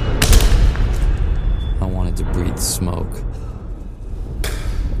 I wanted to breathe smoke.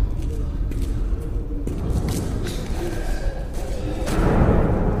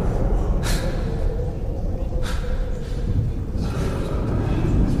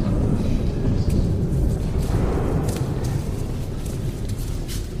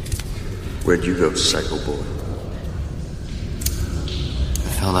 Where'd you go, psycho boy?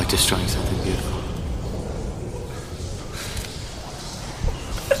 I felt like destroying something beautiful.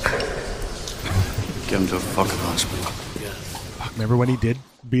 Get him to a fucking hospital. Remember when he did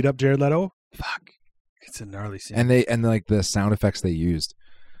beat up Jared Leto? Fuck. It's a gnarly scene. And like the sound effects they used.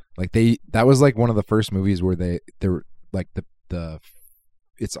 Like that was like one of the first movies where they were like the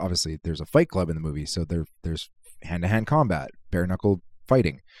it's obviously there's a fight club in the movie, so there's hand-to-hand combat, bare knuckle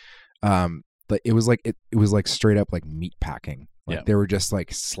fighting. But it was like straight up like meat packing. Like they were just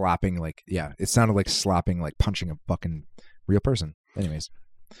like slapping, like it sounded like slapping, like punching a fucking real person. Anyways,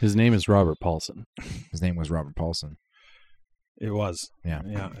 his name is Robert Paulson. His name was Robert Paulson. It was. Yeah.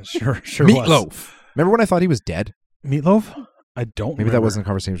 Sure Meatloaf. was. Remember when I thought he was dead? Meatloaf? I don't Maybe remember. that wasn't a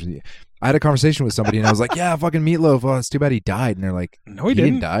conversation with you. I had a conversation with somebody and I was like, yeah, fucking Meatloaf. Oh, it's too bad he died. And they're like, no, he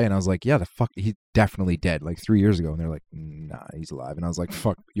didn't die. And I was like, yeah, the fuck, he's definitely dead. Like 3 years ago. And they're like, nah, he's alive. And I was like,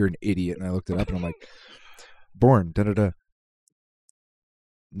 fuck, you're an idiot. And I looked it up and I'm like, born, da-da-da.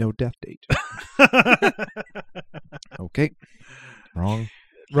 No death date. Okay. Wrong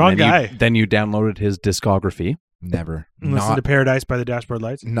guy. Then you downloaded his discography. Never. Listen to Paradise by the Dashboard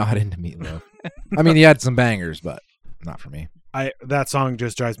Lights. Not into Meatloaf. I mean, he had some bangers, but not for me. That song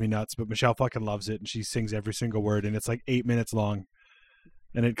just drives me nuts, but Michelle fucking loves it, and she sings every single word, and it's like 8 minutes long,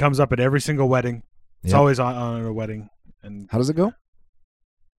 and it comes up at every single wedding. It's always on a wedding. And how does it go?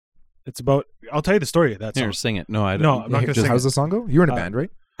 It's about. I'll tell you the story of that song. Here, sing it. No, I don't. No, I'm not going to sing. How does the song go? You were in a band, right?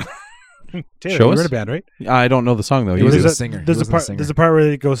 Taylor, Show you us? were in a band, right? I don't know the song though. He was There's a a- singer. He There's a was a part. singer. There's a part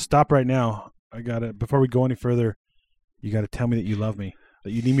where it goes, "Stop right now. I gotta." Before we go any further, you gotta tell me that you love me,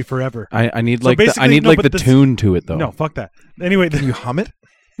 that you need me forever. I need So like the, I basically- need no, like but the this- tune to it though. No, fuck that. Anyway, Can you hum it?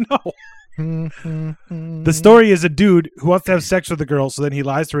 no. The story is a dude who wants to have sex with a girl, so then he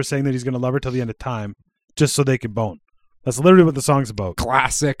lies to her saying that he's going to love her till the end of time, just so they can bone. That's literally what the song's about.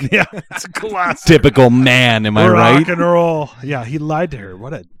 Classic. Yeah, it's a classic. Typical man, am I right? Rock and roll. Yeah, he lied to her.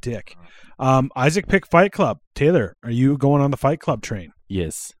 What a dick. Isaac picked Fight Club. Taylor, are you going on the Fight Club train?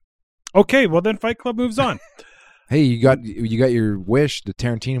 Yes. Okay, well then Fight Club moves on. Hey, you got your wish. The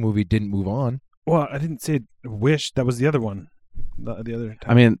Tarantino movie didn't move on. Well, I didn't say Wish. That was the other one. The other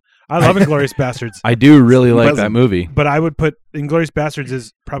time. I mean, I love Inglourious Bastards. I do really like that movie. But I would put Inglourious Bastards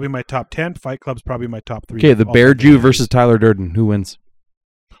is probably my top 10. Fight Club's probably my top 3. Okay, the Bear Jew versus Tyler Durden. Who wins?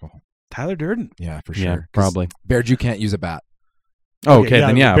 Tyler Durden. Yeah, for Yeah, sure. 'Cause probably. Bear Jew can't use a bat. Okay,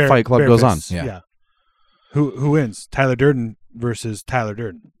 then yeah, Bear- Fight Club Bear goes on. Fists, yeah. Who wins? Tyler Durden versus Tyler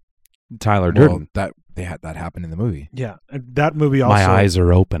Durden. Tyler Well, Durden. that happened in the movie Yeah, and that movie also My eyes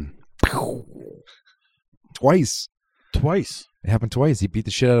are open. twice. twice. It happened twice. He beat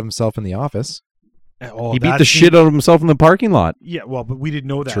the shit out of himself in the office. Oh, He beat that the scene- shit out of himself in the parking lot Yeah, well, but we didn't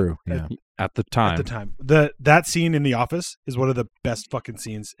know that. True. at- Yeah. at the time. At the time, that scene in The Office is one of the best fucking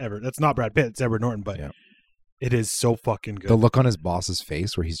scenes ever. That's not Brad Pitt; it's Edward Norton, but Yeah. it is so fucking good. The look on his boss's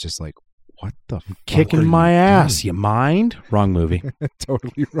face where he's just like, "What the fuck are Kicking you my ass, doing?" you mind? Wrong movie.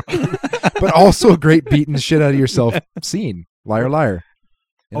 Totally wrong. But also a great beating the shit out of yourself scene. Liar, liar.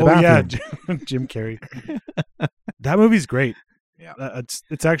 In the bathroom. Jim Carrey. That movie's great. Yeah.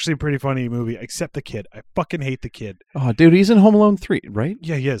 It's actually a pretty funny movie, except the kid. I fucking hate the kid. Oh, dude, he's in Home Alone 3, right?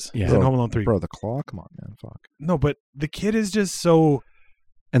 Yeah, he is. Yeah. He's in Home Alone 3. Bro, the claw? Come on, man. Fuck. No, but the kid is just so...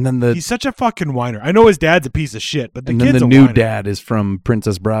 And then He's such a fucking whiner. I know his dad's a piece of shit, but the and kid's then the a new whiner. dad is from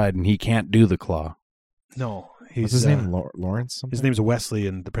Princess Bride, and he can't do the claw. No. He's, What's his name? Lawrence? Something? His name's Wesley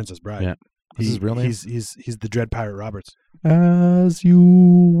in The Princess Bride. Yeah. What's his real name? He's the Dread Pirate Roberts. As you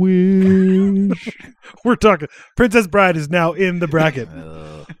wish. We're talking... Princess Bride is now in the bracket.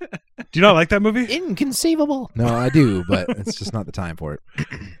 Do you not like that movie? Inconceivable. No, I do, but it's just not the time for it.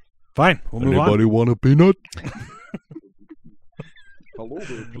 Fine. We'll move on. want a peanut?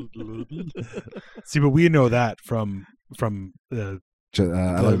 See, but we know that from I love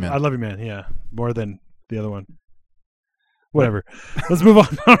you, man. I Love You, Man. Yeah, more than the other one. Whatever. Let's move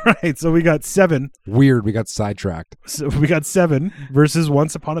on. All right. So we got 7. Weird. We got sidetracked. So we got 7 versus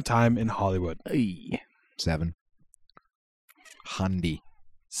Once Upon a Time in Hollywood. 7. Hundy.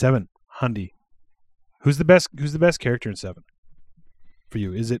 7. Hundy. Who's the best character in 7 for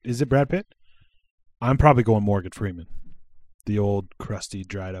you? Is it Brad Pitt? I'm probably going Morgan Freeman, the old crusty,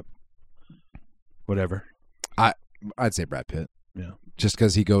 dried up, whatever. I'd say Brad Pitt. Yeah. Just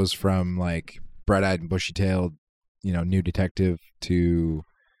because he goes from like bright-eyed and bushy-tailed, new detective to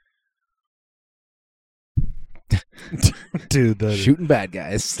the shooting bad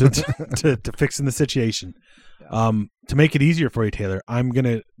guys to fixing the situation. To make it easier for you, Taylor, I'm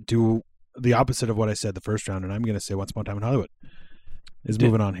gonna do the opposite of what I said the first round, and I'm gonna say Once Upon a Time in Hollywood is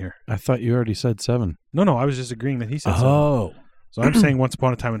moving on here. I thought you already said 7. No, I was just agreeing that he said 7. Oh. So I'm saying Once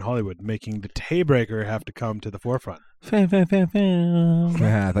Upon a Time in Hollywood, making the tiebreaker have to come to the forefront. Yeah, I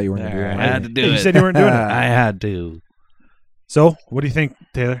thought you weren't going to do it. I had to do You it. said you weren't doing it. I had to. So, what do you think,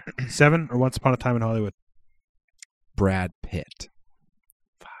 Taylor? 7 or Once Upon a Time in Hollywood? Brad Pitt.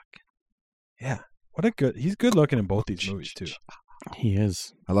 Yeah. He's good looking in both these movies too. He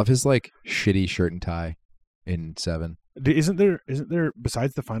is. I love his like shitty shirt and tie in 7. Isn't there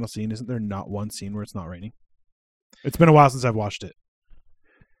besides the final scene, isn't there not one scene where it's not raining? It's been a while since I've watched it.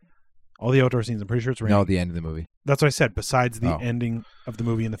 All the outdoor scenes, I'm pretty sure it's raining. No, the end of the movie. That's what I said. Besides the Oh. ending of the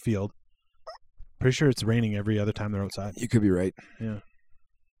movie in the field, pretty sure it's raining every other time they're outside. You could be right. Yeah.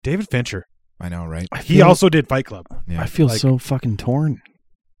 David Fincher. I know, right? He also did Fight Club. Yeah. I feel so fucking torn.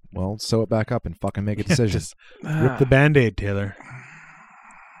 Well, sew it back up and fucking make a decision. Just rip the Band-Aid, Taylor.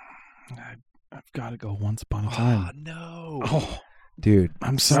 I've got to go Once Upon a Time. no. Oh, Dude,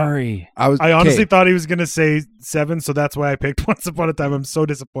 I'm sorry. I honestly thought he was going to say 7, so that's why I picked Once Upon a Time. I'm so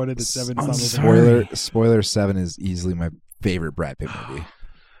disappointed that 7 is not moving. Spoiler 7 is easily my favorite Brad Pitt movie.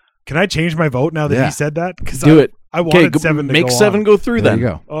 Can I change my vote now that Yeah. he said that? Do it. I wanted go, 7 to make go 7 on. go through There then. you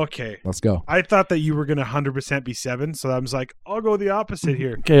go. Okay. Let's go. I thought that you were going to 100% be 7, so I was like, I'll go the opposite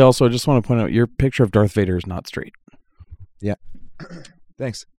here. Okay, also, I just want to point out your picture of Darth Vader is not straight. Yeah.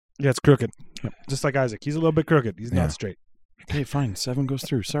 Thanks. Yeah, it's crooked. Yep. Just like Isaac. He's a little bit crooked. He's Yeah. not straight. Okay, fine. 7 goes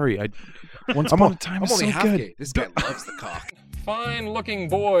through. Sorry. Once Upon a Time is so good. This guy loves the cock. Fine-looking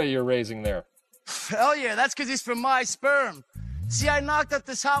boy you're raising there. Hell yeah, that's because he's from my sperm. See, I knocked up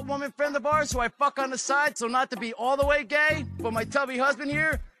this hot woman friend of ours who I fuck on the side, so not to be all the way gay, but my tubby husband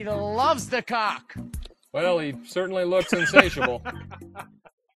here, he loves the cock. Well, he certainly looks insatiable.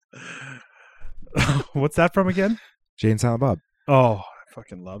 What's that from again? Jay and Silent Bob. Oh, I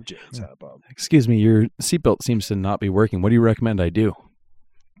fucking love Jay and Silent Bob. Excuse me, your seatbelt seems to not be working. What do you recommend I do?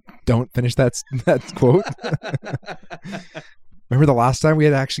 Don't finish that quote. Remember the last time we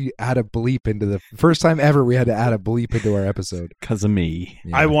had to actually add a bleep into the first time ever we had to add a bleep into our episode because of me.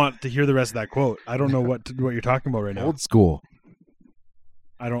 Yeah. I want to hear the rest of that quote. I don't know what you're talking about right now. Old school.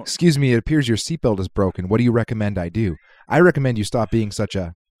 I don't. Excuse me. It appears your seatbelt is broken. What do you recommend I do? I recommend you stop being such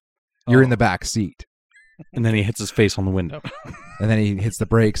a. You're in the back seat. And then he hits his face on the window. And then he hits the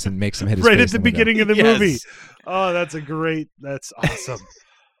brakes and makes him hit his right face at the beginning of the Yes. movie. Oh, that's awesome.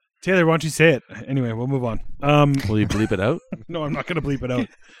 Taylor, why don't you say it? Anyway, we'll move on. Will you bleep it out? No, I'm not going to bleep it out.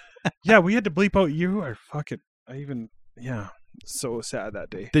 Yeah, we had to bleep out you are fucking. So sad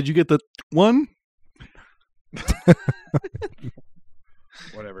that day. Did you get the one?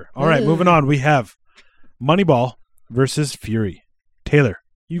 Whatever. All right, moving on. We have Moneyball versus Fury. Taylor,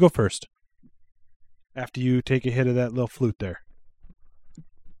 you go first. After you take a hit of that little flute there.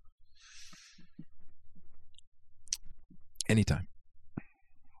 Anytime.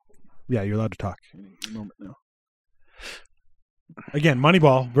 Yeah, you're allowed to talk any moment now. Again,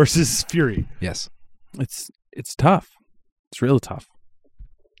 Moneyball versus Fury. Yes. It's tough. It's real tough.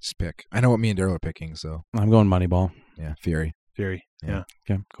 Just pick. I know what me and Daryl are picking, so I'm going Moneyball. Yeah, Fury. Yeah.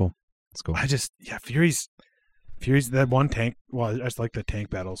 Okay, cool. Let's go. Fury's that one tank. Well, I just like the tank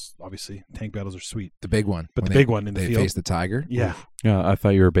battles. Obviously, tank battles are sweet. The big one. But when the big one in the they field. face the tiger. Yeah. Oof. Yeah, I thought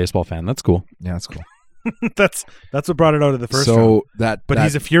you were a baseball fan. That's cool. Yeah, that's cool. that's what brought it out of the first so round. But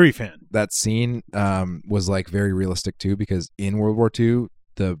he's a Fury fan. That scene was like very realistic too, because in World War II,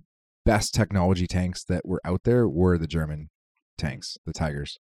 the best technology tanks that were out there were the German tanks, the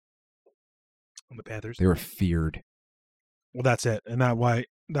Tigers. And the Panthers. They were feared. Well, that's it, and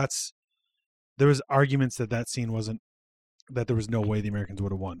there was arguments that scene wasn't, that there was no way the Americans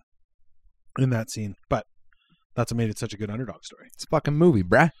would have won in that scene, but that's what made it such a good underdog story. It's a fucking movie,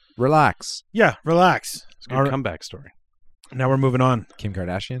 bruh. Relax. Yeah, relax. It's a good comeback story. Now we're moving on. Kim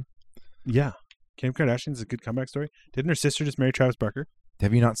Kardashian. Yeah, Kim Kardashian's a good comeback story. Didn't her sister just marry Travis Barker?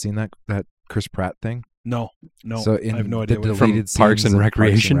 Have you not seen that Chris Pratt thing? No. So in I have no idea. the What deleted From Parks scenes and of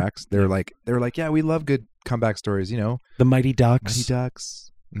Recreation? Parks and Recs, they were like, yeah, we love good comeback stories, you know, The Mighty Ducks. Mighty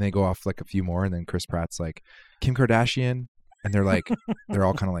Ducks, and they go off like a few more, and then Chris Pratt's like, Kim Kardashian, and they're like, they're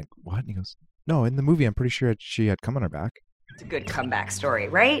all kind of like, what? And he goes, no, in the movie, I'm pretty sure she had cum on her back. It's a good comeback story,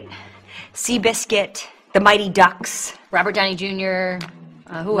 right? Seabiscuit, the Mighty Ducks, Robert Downey Jr.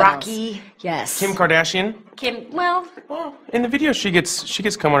 Who Rocky. else? Yes. Kim Kardashian. Well, In the video, she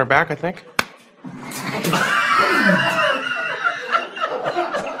gets cum on her back, I think.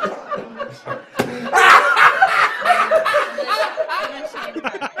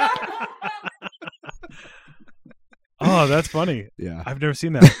 Oh, that's funny. Yeah, I've never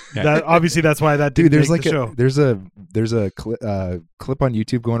seen that. That obviously that's why that didn't dude. There's make like the show. there's a clip on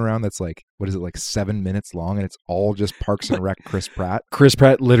YouTube going around that's like, what is it, like 7 minutes long, and it's all just Parks and Rec Chris Pratt. Chris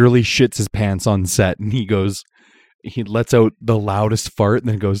Pratt literally shits his pants on set, and he lets out the loudest fart, and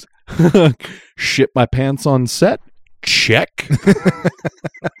then goes, "Shit my pants on set? Check." Dude,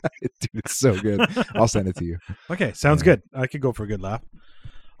 it's so good. I'll send it to you. Okay, sounds good. I could go for a good laugh.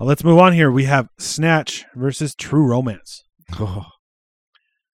 Well, let's move on here. We have Snatch versus True Romance. Oh,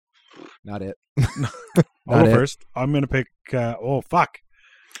 not it. I'll go first. I'm going to pick... fuck.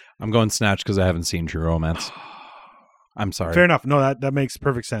 I'm going Snatch because I haven't seen True Romance. I'm sorry. Fair enough. No, that makes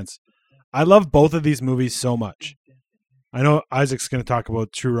perfect sense. I love both of these movies so much. I know Isaac's going to talk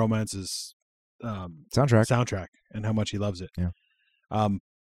about True Romance's soundtrack and how much he loves it. Yeah. I'm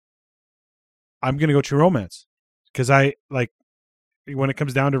going to go True Romance because I like... When it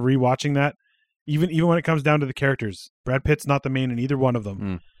comes down to rewatching that, even when it comes down to the characters, Brad Pitt's not the main in either one of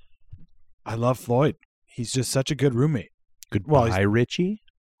them. I love Floyd. He's just such a good roommate. Goodbye, Richie.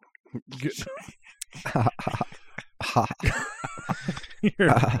 Good.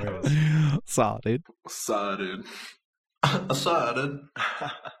 Solid. Assaded.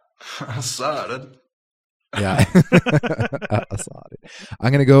 Yeah.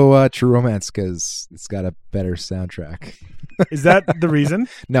 I'm gonna go True Romance because it's got a better soundtrack. Is that the reason?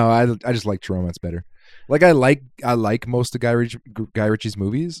 No, I just like True Romance better. Like I like most of Guy Ritchie's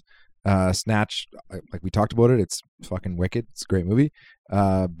movies. Snatch, like we talked about it, it's fucking wicked. It's a great movie.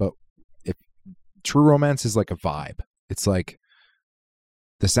 But if True Romance is like a vibe, it's like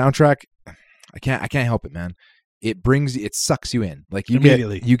the soundtrack. I can't help it, man. It sucks you in. Like you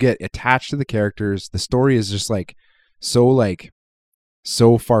get attached to the characters. The story is just like so like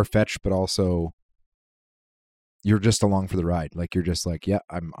so far fetched, but also you're just along for the ride. Like you're just like, yeah,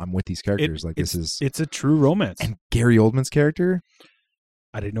 I'm with these characters. It's a true romance. And Gary Oldman's character,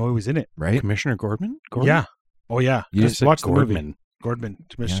 I didn't know he was in it. Right, Commissioner Gordon. Yeah. Oh yeah. You Just watch Gordman. the movie.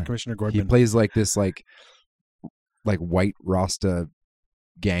 Gordman. Commissioner Gordman. He plays like this like white Rasta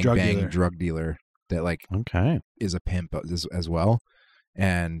gangbang drug dealer that like is a pimp as well,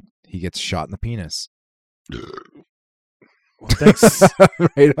 and he gets shot in the penis. Well, thanks.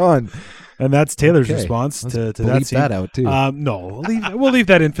 Right on. And that's Taylor's response to that scene. That out too. No, we'll leave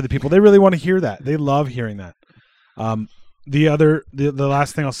that in for the people. They really want to hear that. They love hearing that. The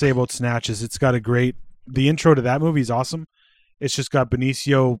last thing I'll say about Snatch is it's got the intro to that movie is awesome. It's just got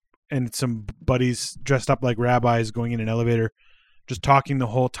Benicio and some buddies dressed up like rabbis going in an elevator, just talking the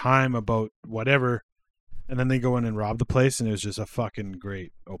whole time about whatever. And then they go in and rob the place, and it was just a fucking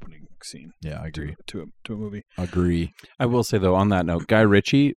great opening scene. Yeah, I agree. To a movie. Agree. I will say, though, on that note, Guy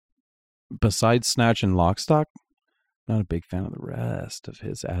Ritchie, besides Snatch and Lock, Stock, not a big fan of the rest of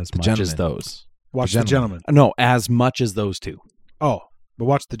his as much as those. Watch The Gentleman. No, as much as those two. Oh, but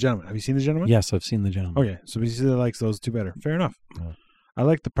watch The Gentleman. Have you seen The Gentleman? Yes, I've seen The Gentleman. Okay, so he likes those two better. Fair enough. I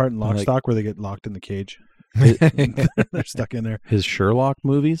like the part in Lock, Stock where they get locked in the cage. They're stuck in there. His Sherlock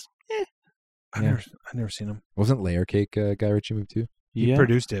movies? I've never seen them. Wasn't Layer Cake Guy Ritchie movie too? He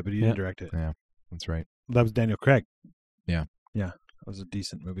produced it, but he didn't direct it. Yeah, that's right. That was Daniel Craig. Yeah. That was a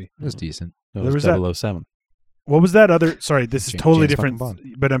decent movie. It was decent. There was 007. What was that other? Sorry, this is totally James different. Bond.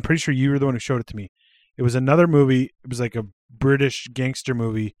 But I'm pretty sure you were the one who showed it to me. It was another movie. It was like a British gangster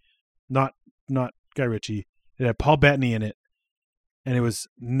movie, not Guy Ritchie. It had Paul Bettany in it, and it was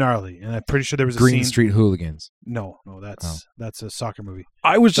gnarly. And I'm pretty sure there was a Green scene. Street Hooligans. No, that's a soccer movie.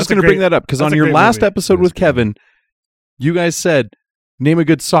 I was just going to bring that up because on your last episode with Kevin, you guys said, name a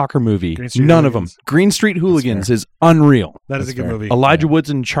good soccer movie. None of them. Green Street Hooligans is unreal. That is a good movie. Elijah Woods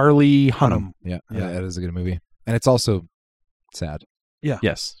and Charlie Hunnam. Yeah, that is a good movie. And it's also sad. Yeah.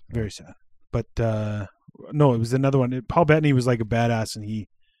 Yes. Very sad. But no, it was another one. Paul Bettany was like a badass, and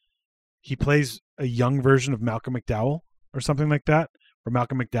he plays a young version of Malcolm McDowell or something like that, where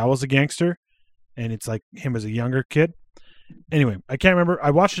Malcolm McDowell's a gangster, and it's like him as a younger kid. Anyway, I can't remember. I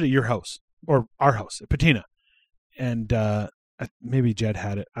watched it at your house or our house at Patina, and maybe Jed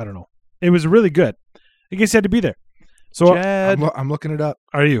had it. I don't know. It was really good. I guess you had to be there. So Jed, I'm looking it up.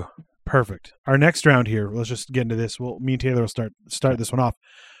 Are you? Perfect. Our next round here. Let's just get into this. Me and Taylor will start this one off.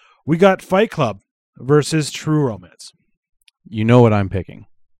 We got Fight Club versus True Romance. You know what I'm picking.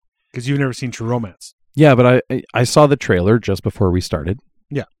 Because you've never seen True Romance. Yeah, but I saw the trailer just before we started.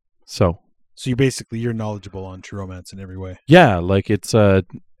 Yeah. So you're knowledgeable on True Romance in every way. Yeah, like it's a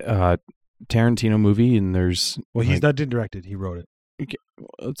Tarantino movie, and there's he didn't direct it. He wrote it.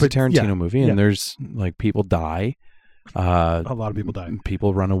 It's a Tarantino movie, and there's like people die. A lot of people die.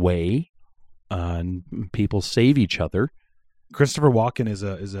 People run away, and people save each other. Christopher Walken is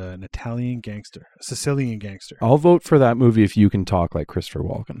an Italian gangster, a Sicilian gangster. I'll vote for that movie if you can talk like Christopher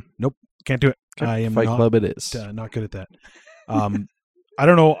Walken. Nope, can't do it. Okay. I am Fight Club. It is not good at that. I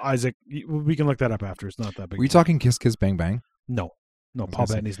don't know, Isaac. We can look that up after. It's not that big. Were you talking Kiss Kiss Bang Bang? No. Paul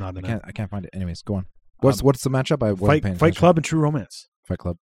Bettany's not in it. I can't find it. Anyways, go on. What's the matchup? Fight Club and True Romance. Fight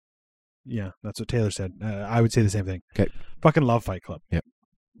Club. Yeah, that's what Taylor said. I would say the same thing. Okay. Fucking love Fight Club. Yep.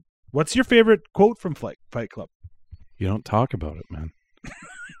 What's your favorite quote from Fight Club? You don't talk about it, man.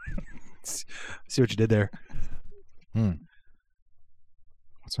 See what you did there.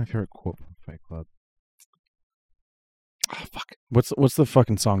 What's my favorite quote from Fight Club? Oh, fuck. What's the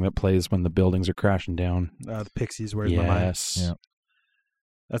fucking song that plays when the buildings are crashing down? The Pixies, Where's My Mind? Yes. Yeah.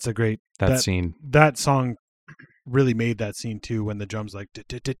 That's a great... That scene. That song really made that scene, too, when the drum's like... And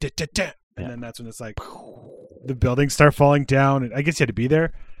then that's when it's like... The buildings start falling down. And I guess you had to be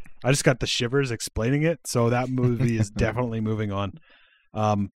there. I just got the shivers explaining it. So that movie is definitely moving on.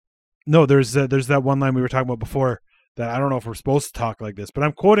 No, there's that one line we were talking about before that I don't know if we're supposed to talk like this, but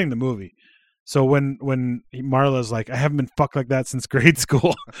I'm quoting the movie. So when Marla's like, I haven't been fucked like that since grade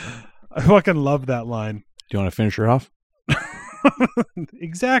school. I fucking love that line. Do you want to finish her off?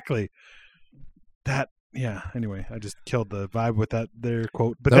 Exactly. Anyway, I just killed the vibe with that their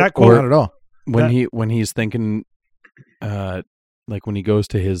quote. But that quote, not at all. When he's thinking, like when he goes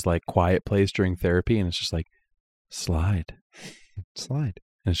to his like quiet place during therapy, and it's just like, slide, and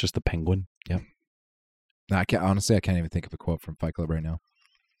it's just the penguin. Yep. No, I can't even think of a quote from Fight Club right now.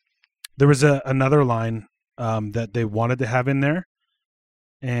 There was another line that they wanted to have in there,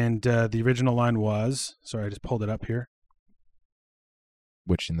 and the original line was, sorry, I just pulled it up here.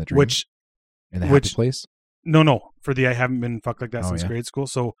 Which in the dream? In the happy place? No, for the I haven't been fucked like that since grade school.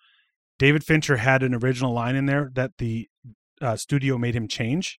 So David Fincher had an original line in there that the studio made him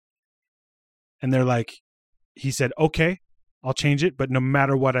change, and they're like, he said, "Okay, I'll change it, but no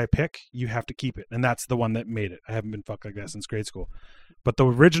matter what I pick, you have to keep it." And that's the one that made it. I haven't been fucked like that since grade school. But the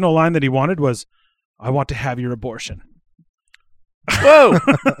original line that he wanted was, "I want to have your abortion." Whoa!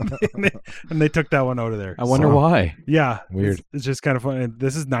 and they took that one out of there. I wonder why. Yeah, Weird. It's just kind of fun. And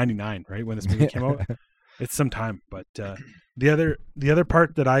this is 99, right? When this movie came out, it's some time. But the other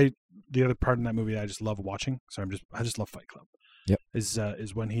part in that movie that I just love watching. Sorry, I just love Fight Club. Yep.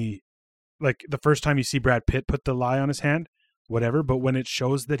 Is when he, like, the first time you see Brad Pitt put the lie on his hand, whatever. But when it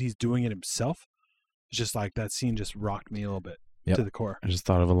shows that he's doing it himself, it's just like that scene just rocked me a little bit to the core. I just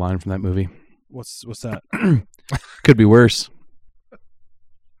thought of a line from that movie. What's that? Could be worse.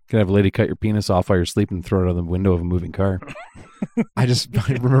 Could have a lady cut your penis off while you're sleeping and throw it out the window of a moving car. I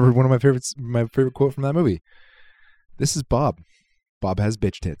remember one of my favorite quote from that movie. This is Bob. Bob has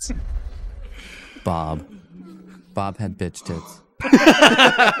bitch tits. Bob had bitch tits.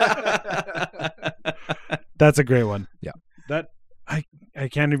 That's a great one. Yeah. That I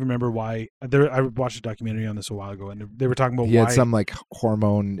can't even remember why. I watched a documentary on this a while ago, and they were talking about He why had some like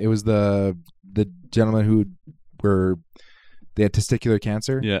hormone. It was the gentleman who they had testicular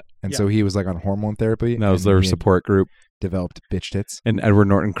cancer. Yeah. And so he was like on hormone therapy. That was their support group. Developed bitch tits. And Edward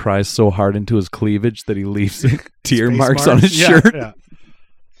Norton cries so hard into his cleavage that he leaves tear marks on his shirt. Yeah.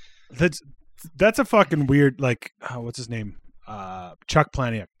 That's a fucking weird, like, what's his name? Chuck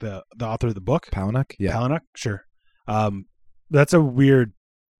Palahniuk, the author of the book. Palahniuk? Yeah. Palahniuk? Sure. That's a weird,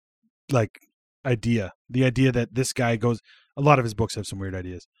 like, idea. The idea that this guy goes, a lot of his books have some weird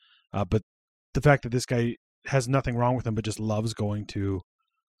ideas. But the fact that this guy has nothing wrong with him, but just loves going to,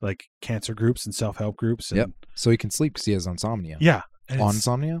 like, cancer groups and self-help groups. And, yep. So he can sleep because he has insomnia. Yeah.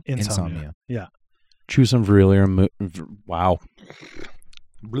 Insomnia? Yeah. Choose some Varillium. Wow.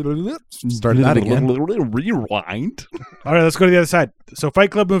 Started that again. Rewind. All right, let's go to the other side. So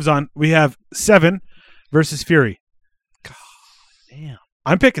Fight Club moves on. We have 7 versus Fury. God damn.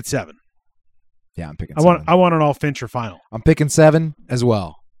 I'm picking 7. Yeah, I'm picking 7. I want an all Fincher final. I'm picking 7 as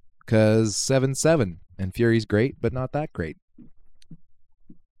well. Because 7-7. And Fury's great, but not that great.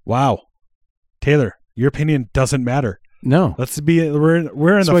 Wow. Taylor, your opinion doesn't matter. No. We're in the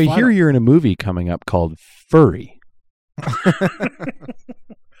final. So I hear you're in a movie coming up called Furry.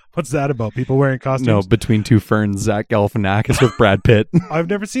 What's that about? People wearing costumes? No, Between Two Ferns, Zach Galifianakis with Brad Pitt. I've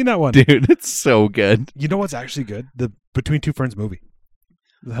never seen that one. Dude, it's so good. You know what's actually good? The Between Two Ferns movie.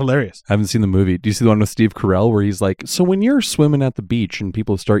 It's hilarious. I haven't seen the movie. Do you see the one with Steve Carell where he's like, so when you're swimming at the beach and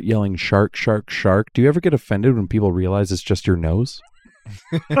people start yelling shark, shark, shark, do you ever get offended when people realize it's just your nose?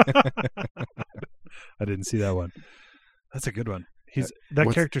 I didn't see that one. That's a good one.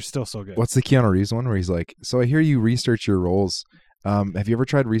 Character's still so good. What's the Keanu Reeves one where he's like, so I hear you research your roles. Have you ever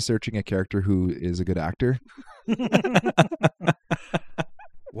tried researching a character who is a good actor?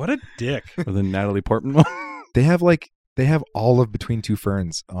 What a dick. Or the Natalie Portman one? They have all of Between Two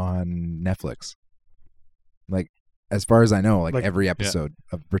Ferns on Netflix. Like, as far as I know, like every episode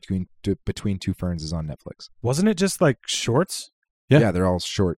of Between Two Ferns is on Netflix. Wasn't it just like shorts? Yeah, they're all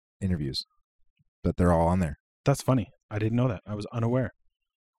short interviews, but they're all on there. That's funny. I didn't know that. I was unaware.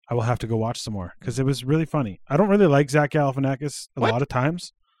 I will have to go watch some more because it was really funny. I don't really like Zach Galifianakis a lot of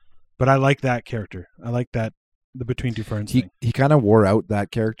times, but I like that character. I like the Between Two Ferns thing. He kind of wore out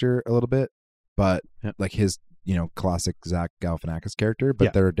that character a little bit, but like his, classic Zach Galifianakis character,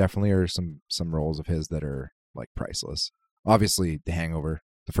 but there definitely are some roles of his that are like priceless. Obviously, the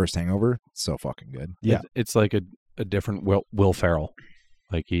first Hangover, so fucking good. Yeah, it's like a different Will Ferrell.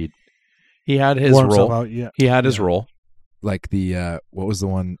 Like he had his role. He had his role. Like the what was the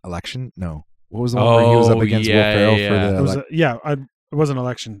one, Election? No, what was the one where he was up against Will Ferrell for the? It was an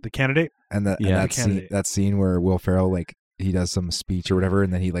Election. The Candidate. And that scene where Will Ferrell he does some speech or whatever,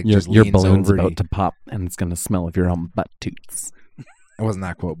 and then he just your balloon's over about to pop, and it's gonna smell of your own butt toots. It wasn't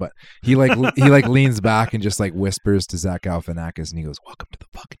that quote, but he leans back and just whispers to Zach Galifianakis, and he goes, "Welcome to the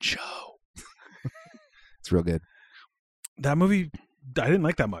fucking show." It's real good. That movie, I didn't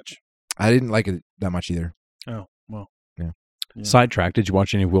like that much. I didn't like it that much either. Oh well. Yeah. Sidetrack. Did you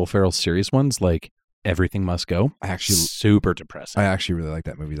watch any of Will Ferrell's serious ones like Everything Must Go? I actually super depressing. I actually really like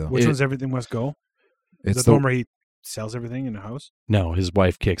that movie though. Which one's Everything Must Go? Is that the one where he sells everything in a house? No, his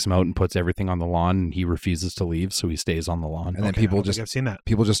wife kicks him out and puts everything on the lawn, and he refuses to leave, so he stays on the lawn. And then I've seen that.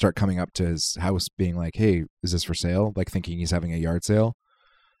 People just start coming up to his house, being like, "Hey, is this for sale?" Like thinking he's having a yard sale,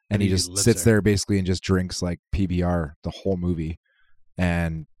 and he just sits there basically and just drinks like PBR the whole movie,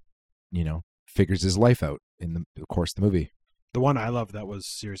 and figures his life out in the course of the movie. The one I love that was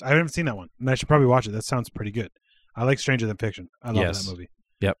serious. I haven't seen that one, and I should probably watch it. That sounds pretty good. I like Stranger Than Fiction. I love that movie.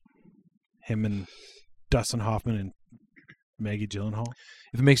 Yep. Him and Dustin Hoffman and Maggie Gyllenhaal.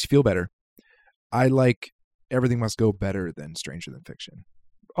 If it makes you feel better, I like Everything Must Go better than Stranger Than Fiction.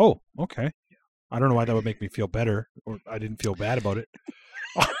 Oh, okay. I don't know why that would make me feel better, or I didn't feel bad about it.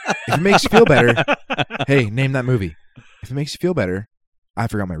 If it makes you feel better, hey, name that movie. If it makes you feel better, I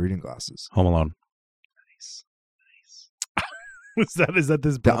forgot my reading glasses. Home Alone. is that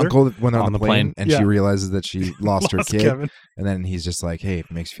this The brother? uncle when they're on the plane and Yeah. she realizes that she lost her Lost kid, Kevin. and then he's just like, "Hey, if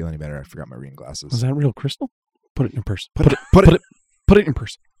it makes you feel any better, I forgot my reading glasses." Was that real crystal? Put it in your purse. Put it Put it in your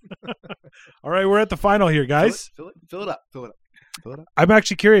purse. All right, we're at the final here, guys. Fill it up. I'm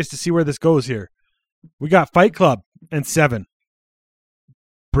actually curious to see where this goes here. We got Fight Club and 7.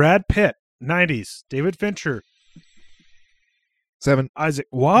 Brad Pitt, 90s. David Fincher. 7. Isaac.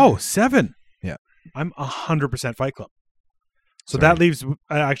 Wow, 7. Yeah. I'm 100% Fight Club. So Sorry. that leaves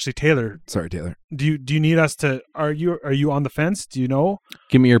actually Taylor. Sorry, Taylor. Do you need us to? Are you on the fence? Do you know?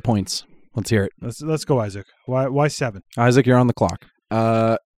 Give me your points. Let's hear it. Let's go, Isaac. Why 7? Isaac, you're on the clock.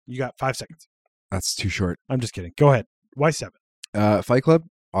 You got 5 seconds. That's too short. I'm just kidding. Go ahead. Why 7? Fight Club,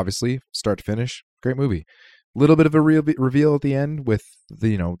 obviously, start to finish, great movie. Little bit of a reveal at the end with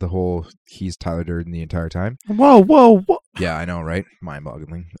the whole he's Tyler Durden the entire time. Whoa. Yeah, I know, right?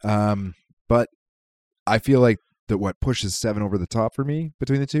 Mind-boggling. But I feel like that what pushes 7 over the top for me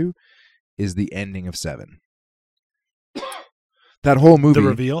between the two is the ending of 7. That whole movie, The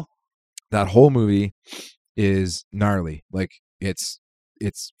reveal. that whole movie is gnarly. Like it's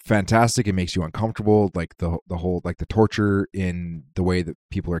fantastic. It makes you uncomfortable. Like the whole like the torture in the way that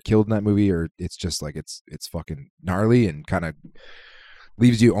people are killed in that movie, or it's just like it's fucking gnarly and kind of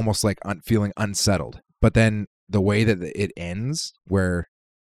leaves you almost like feeling unsettled. But then the way that it ends, where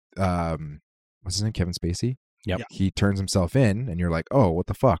what's his name, Kevin Spacey? Yep. Yeah. He turns himself in, and you're like, oh, what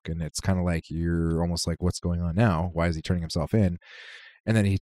the fuck? And it's kind of like you're almost like, what's going on now? Why is he turning himself in? And then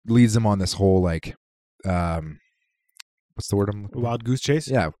he leads them on this whole like, what's the word I'm looking for? Wild Goose Chase.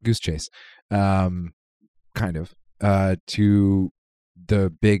 Yeah, goose chase. Kind of. To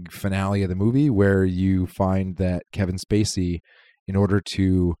the big finale of the movie where you find that Kevin Spacey, in order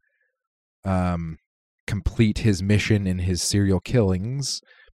to complete his mission in his serial killings,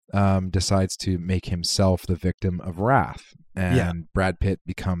 decides to make himself the victim of Wrath. And Brad Pitt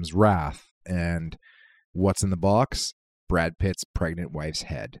becomes Wrath. And what's in the box? Brad Pitt's pregnant wife's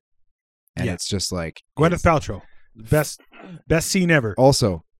head. And it's just like Gwyneth Paltrow. Best scene ever.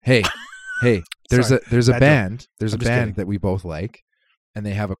 Also, hey, there's Sorry, a bad band. joke. There's a I'm just band kidding. that we both like, and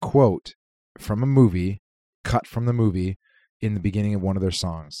they have a quote from a movie, cut from the movie, in the beginning of one of their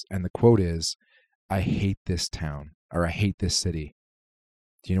songs. And the quote is, "I hate this town," or "I hate this city."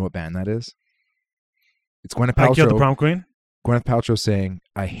 Do you know what band that is? It's Gwyneth Paltrow. I Killed the Prom Queen? Gwyneth Paltrow saying,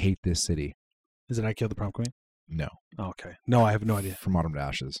 "I hate this city." Is it I Killed the Prom Queen? No. Oh, okay. No, I have no idea. From Autumn to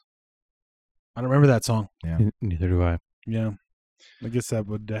Ashes. I don't remember that song. Yeah. Neither do I. Yeah. I guess that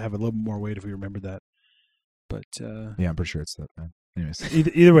would have a little more weight if we remembered that. But Yeah, I'm pretty sure it's that band. Anyways.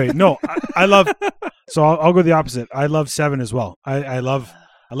 Either way, no, I love. So I'll go the opposite. I love 7 as well. I love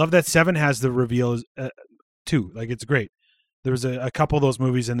that 7 has the reveal too. Like it's great. There was a couple of those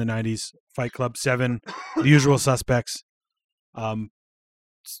movies in the 90s: Fight Club, 7, The Usual Suspects.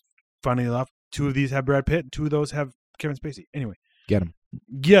 Funny enough, 2 of these have Brad Pitt. 2 of those have Kevin Spacey. Anyway, Get him.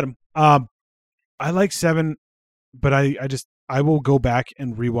 I like 7, but I will go back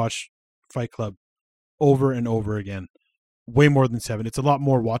and rewatch Fight Club over and over again. Way more than 7. It's a lot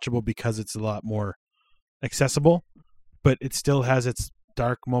more watchable because it's a lot more accessible, but it still has its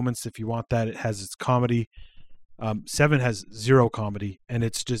dark moments if you want that. It has its comedy. 7 has 0 comedy, and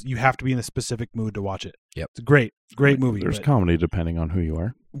it's just you have to be in a specific mood to watch it. Yep. It's a great movie. There's but- comedy depending on who you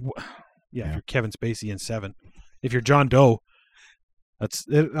are. Yeah, if you're Kevin Spacey in 7. If you're John Doe, I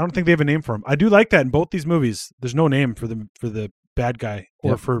don't think they have a name for him. I do like that in both these movies. There's no name for the bad guy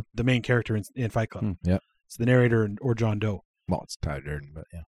or for the main character in Fight Club. Yep. It's the narrator or John Doe. Well, it's Tyler Durden, but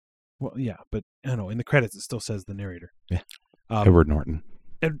yeah. Well, yeah, but I don't know. In the credits, it still says the narrator. Yeah. Edward Norton.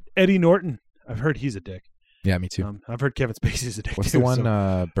 Eddie Norton. I've heard he's a dick. Yeah, me too. I've heard Kevin Spacey's a dick. What's too, the one?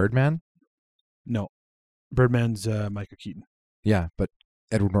 so- Birdman? No, Birdman's Michael Keaton. Yeah, but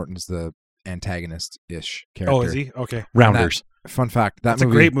Edward Norton's the antagonist-ish character. Oh, is he? Okay. Rounders. Fun fact: That's a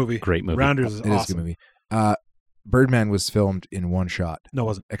great movie. Great movie. Rounders is It is a awesome. good movie. Birdman was filmed in one shot. No, it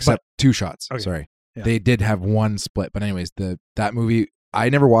wasn't. Except 2 shots. Okay. Sorry. Yeah. They did have one split. But anyways, that movie, I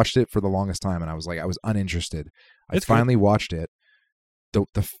never watched it for the longest time, and I was uninterested. I It's good. finally watched it.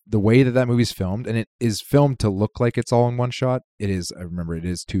 The way that movie's filmed, and it is filmed to look like it's all in one shot. It is. I remember it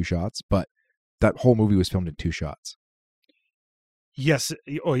is 2 shots, but that whole movie was filmed in 2 shots. Yes.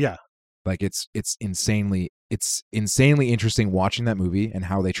 Oh, yeah. Like it's insanely interesting watching that movie and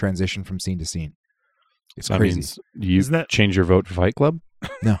how they transition from scene to scene. It's That crazy. means you Isn't that- change your vote for Fight Club?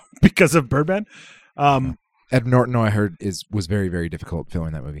 No. Because of Birdman. Ed Norton, I heard, was very, very difficult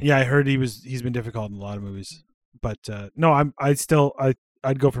filming that movie. Yeah, I heard he's been difficult in a lot of movies. But no,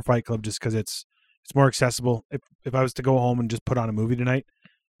 I'd go for Fight Club just because it's more accessible. If I was to go home and just put on a movie tonight,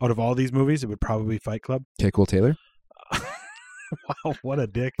 out of all these movies, it would probably be Fight Club. Okay, cool, Taylor. Wow, what a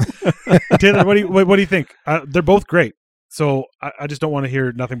dick. Taylor, what do you think? They're both great. So I just don't want to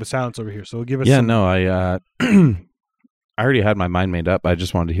hear nothing but silence over here. So give us some... no, I I already had my mind made up. I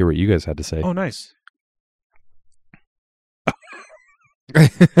just wanted to hear what you guys had to say. Oh, nice.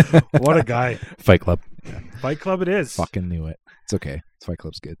 What a guy. Fight Club. Fight Club it is. Fucking knew it. It's okay. Fight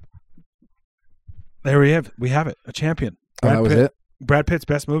Club's good. There we have it. A champion. That was it? Brad Pitt's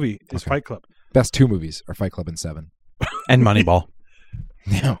best movie is Fight Club. Best 2 movies are Fight Club and Seven. And Moneyball.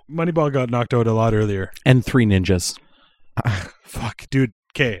 Yeah. Moneyball got knocked out a lot earlier. And Three Ninjas. Fuck, dude.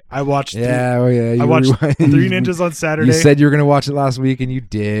 Okay, I watched. Yeah, I watched Three Ninjas on Saturday. You said you were going to watch it last week, and you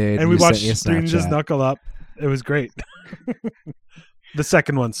did. And we you watched sent me a Three Ninjas Snapchat. Knuckle Up. It was great. The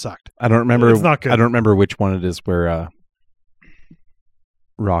second one sucked. I don't remember. It's not good. I don't remember which one it is where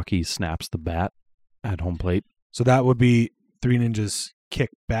Rocky snaps the bat at home plate. So that would be Three Ninjas Kick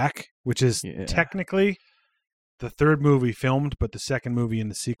Back, which is technically the third movie filmed, but the second movie in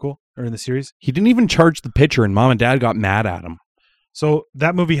the sequel or in the series. He didn't even charge the pitcher, and Mom and Dad got mad at him. So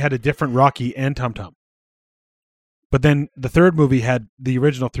that movie had a different Rocky and Tum Tum. But then the third movie had the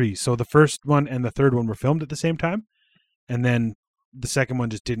original 3. So the first one and the third one were filmed at the same time. And then the second one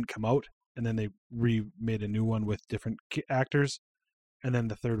just didn't come out. And then they remade a new one with different actors. And then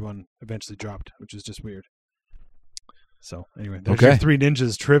the third one eventually dropped, which is just weird. So anyway, there's your Three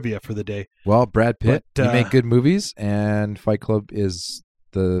Ninjas trivia for the day. Well, Brad Pitt, But, you make good movies, and Fight Club is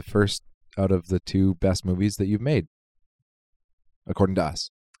the first out of the 2 best movies that you've made, according to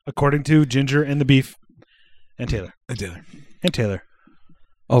us. According to Ginger and the Beef and Taylor. And Taylor.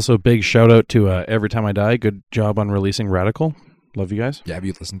 Also, big shout out to Every Time I Die. Good job on releasing Radical. Love you guys. Yeah, have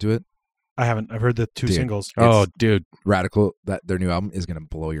you listened to it? I haven't. I've heard the 2 singles. Oh, dude. Radical, their new album is going to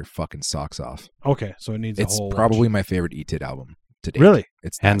blow your fucking socks off. Okay, so it needs a whole It's probably watch. my favorite E-Tid album to date. Really?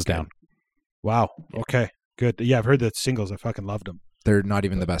 It's hands that good. down. Wow. Okay, good. Yeah, I've heard the singles. I fucking loved them. They're not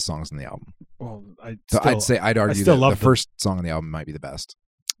even the best songs on the album. Well, I'd I argue still that love the them. first song on the album might be the best.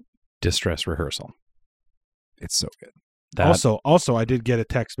 Distress Rehearsal. It's so good. Also, I did get a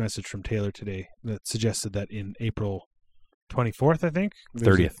text message from Taylor today that suggested that in April 24th, I think?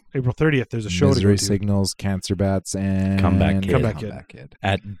 30th. April 30th, there's a show Misery to go to. Signals, Cancer Bats, and Comeback Kid. Comeback Kid.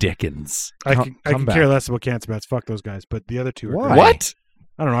 At Dickens. I can Comeback. care less about Cancer Bats. Fuck those guys. But the other 2 are Why? great. What?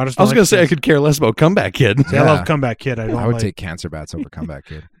 I don't know. I was going to say I could care less about Comeback Kid. See, I love Comeback Kid. I would take Cancer Bats over Comeback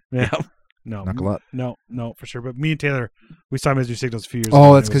Kid. Yeah. No. Knuckle Up. No, for sure. But me and Taylor, we saw Misery Signals a few years ago. Oh,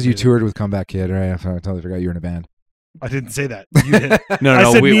 and that's it was because you amazing. toured with Comeback Kid, right? I totally forgot you were in a band. I didn't say that. You did. No,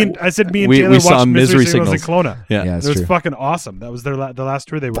 I said we- me and we Taylor saw watched Misery Misery Signals in Signals. Kelowna. Yeah. Yeah, that's it was true. fucking awesome. That was the last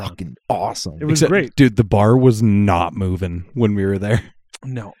tour they were Fucking awesome. It was Except, great. Dude, the bar was not moving when we were there.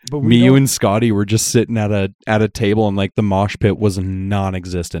 No, but Me, you, and Scotty were just sitting at a table, and like the mosh pit was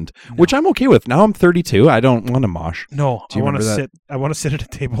non-existent, which I'm okay with. Now I'm 32. I don't want to mosh. No, Do you remember that? I want to sit at a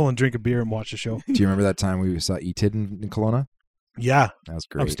table and drink a beer and watch the show. Do you remember that time we saw E-Tid in Kelowna? Yeah, That was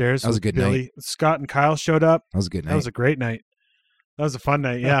great. upstairs. That was a with good Billy. night. Scott and Kyle showed up. That was a good night. That was a great night. That was a fun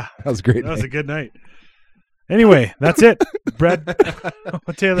night. Yeah, That was a great That was night. a good night. Anyway, that's it. Brad,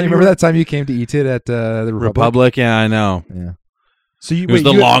 Taylor, Hey, remember that time you came to E-Tid at the Republic? Yeah, I know. Yeah. So you It was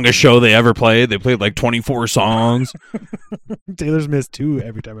the longest show they ever played. They played like 24 songs. Taylor's missed 2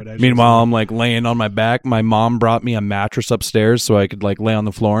 every time I die. Meanwhile, I'm like laying on my back. My mom brought me a mattress upstairs so I could like lay on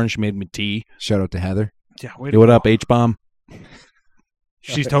the floor, and she made me tea. Shout out to Heather. Yeah, Hey, what up, H-bomb?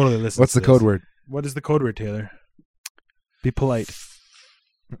 She's totally listening. What's to the code this. word? What is the code word, Taylor? Be polite.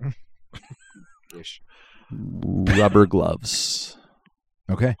 Rubber gloves.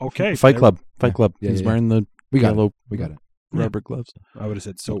 Okay. Okay. Fight Club. Fight Yeah. Club. Yeah, He's yeah. wearing the We got yellow it. We got it. rubber gloves. I would have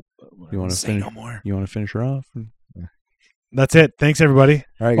said soap. You want to Say finish? no more. You want to finish her off? That's it. Thanks, everybody.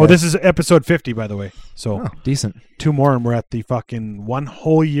 All right, Oh, guys. this is episode 50, by the way. So Oh, decent. 2 more, and we're at the fucking 1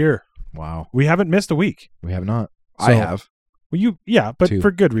 whole year. Wow. We haven't missed a week. We have not. So- I have. Well, but 2.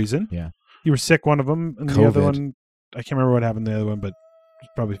 for good reason. Yeah. You were sick one of them, and the other COVID. one, I can't remember what happened to the other one, but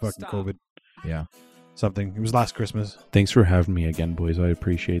it's probably fucking COVID. Yeah. Something. It was last Christmas. Thanks for having me again, boys. I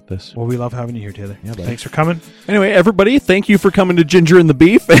appreciate this. Well, we love having you here, Taylor. Yeah, buddy. Thanks for coming. Anyway, everybody, thank you for coming to Ginger and the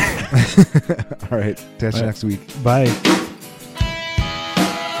Beef. All right. Catch you next week. Bye.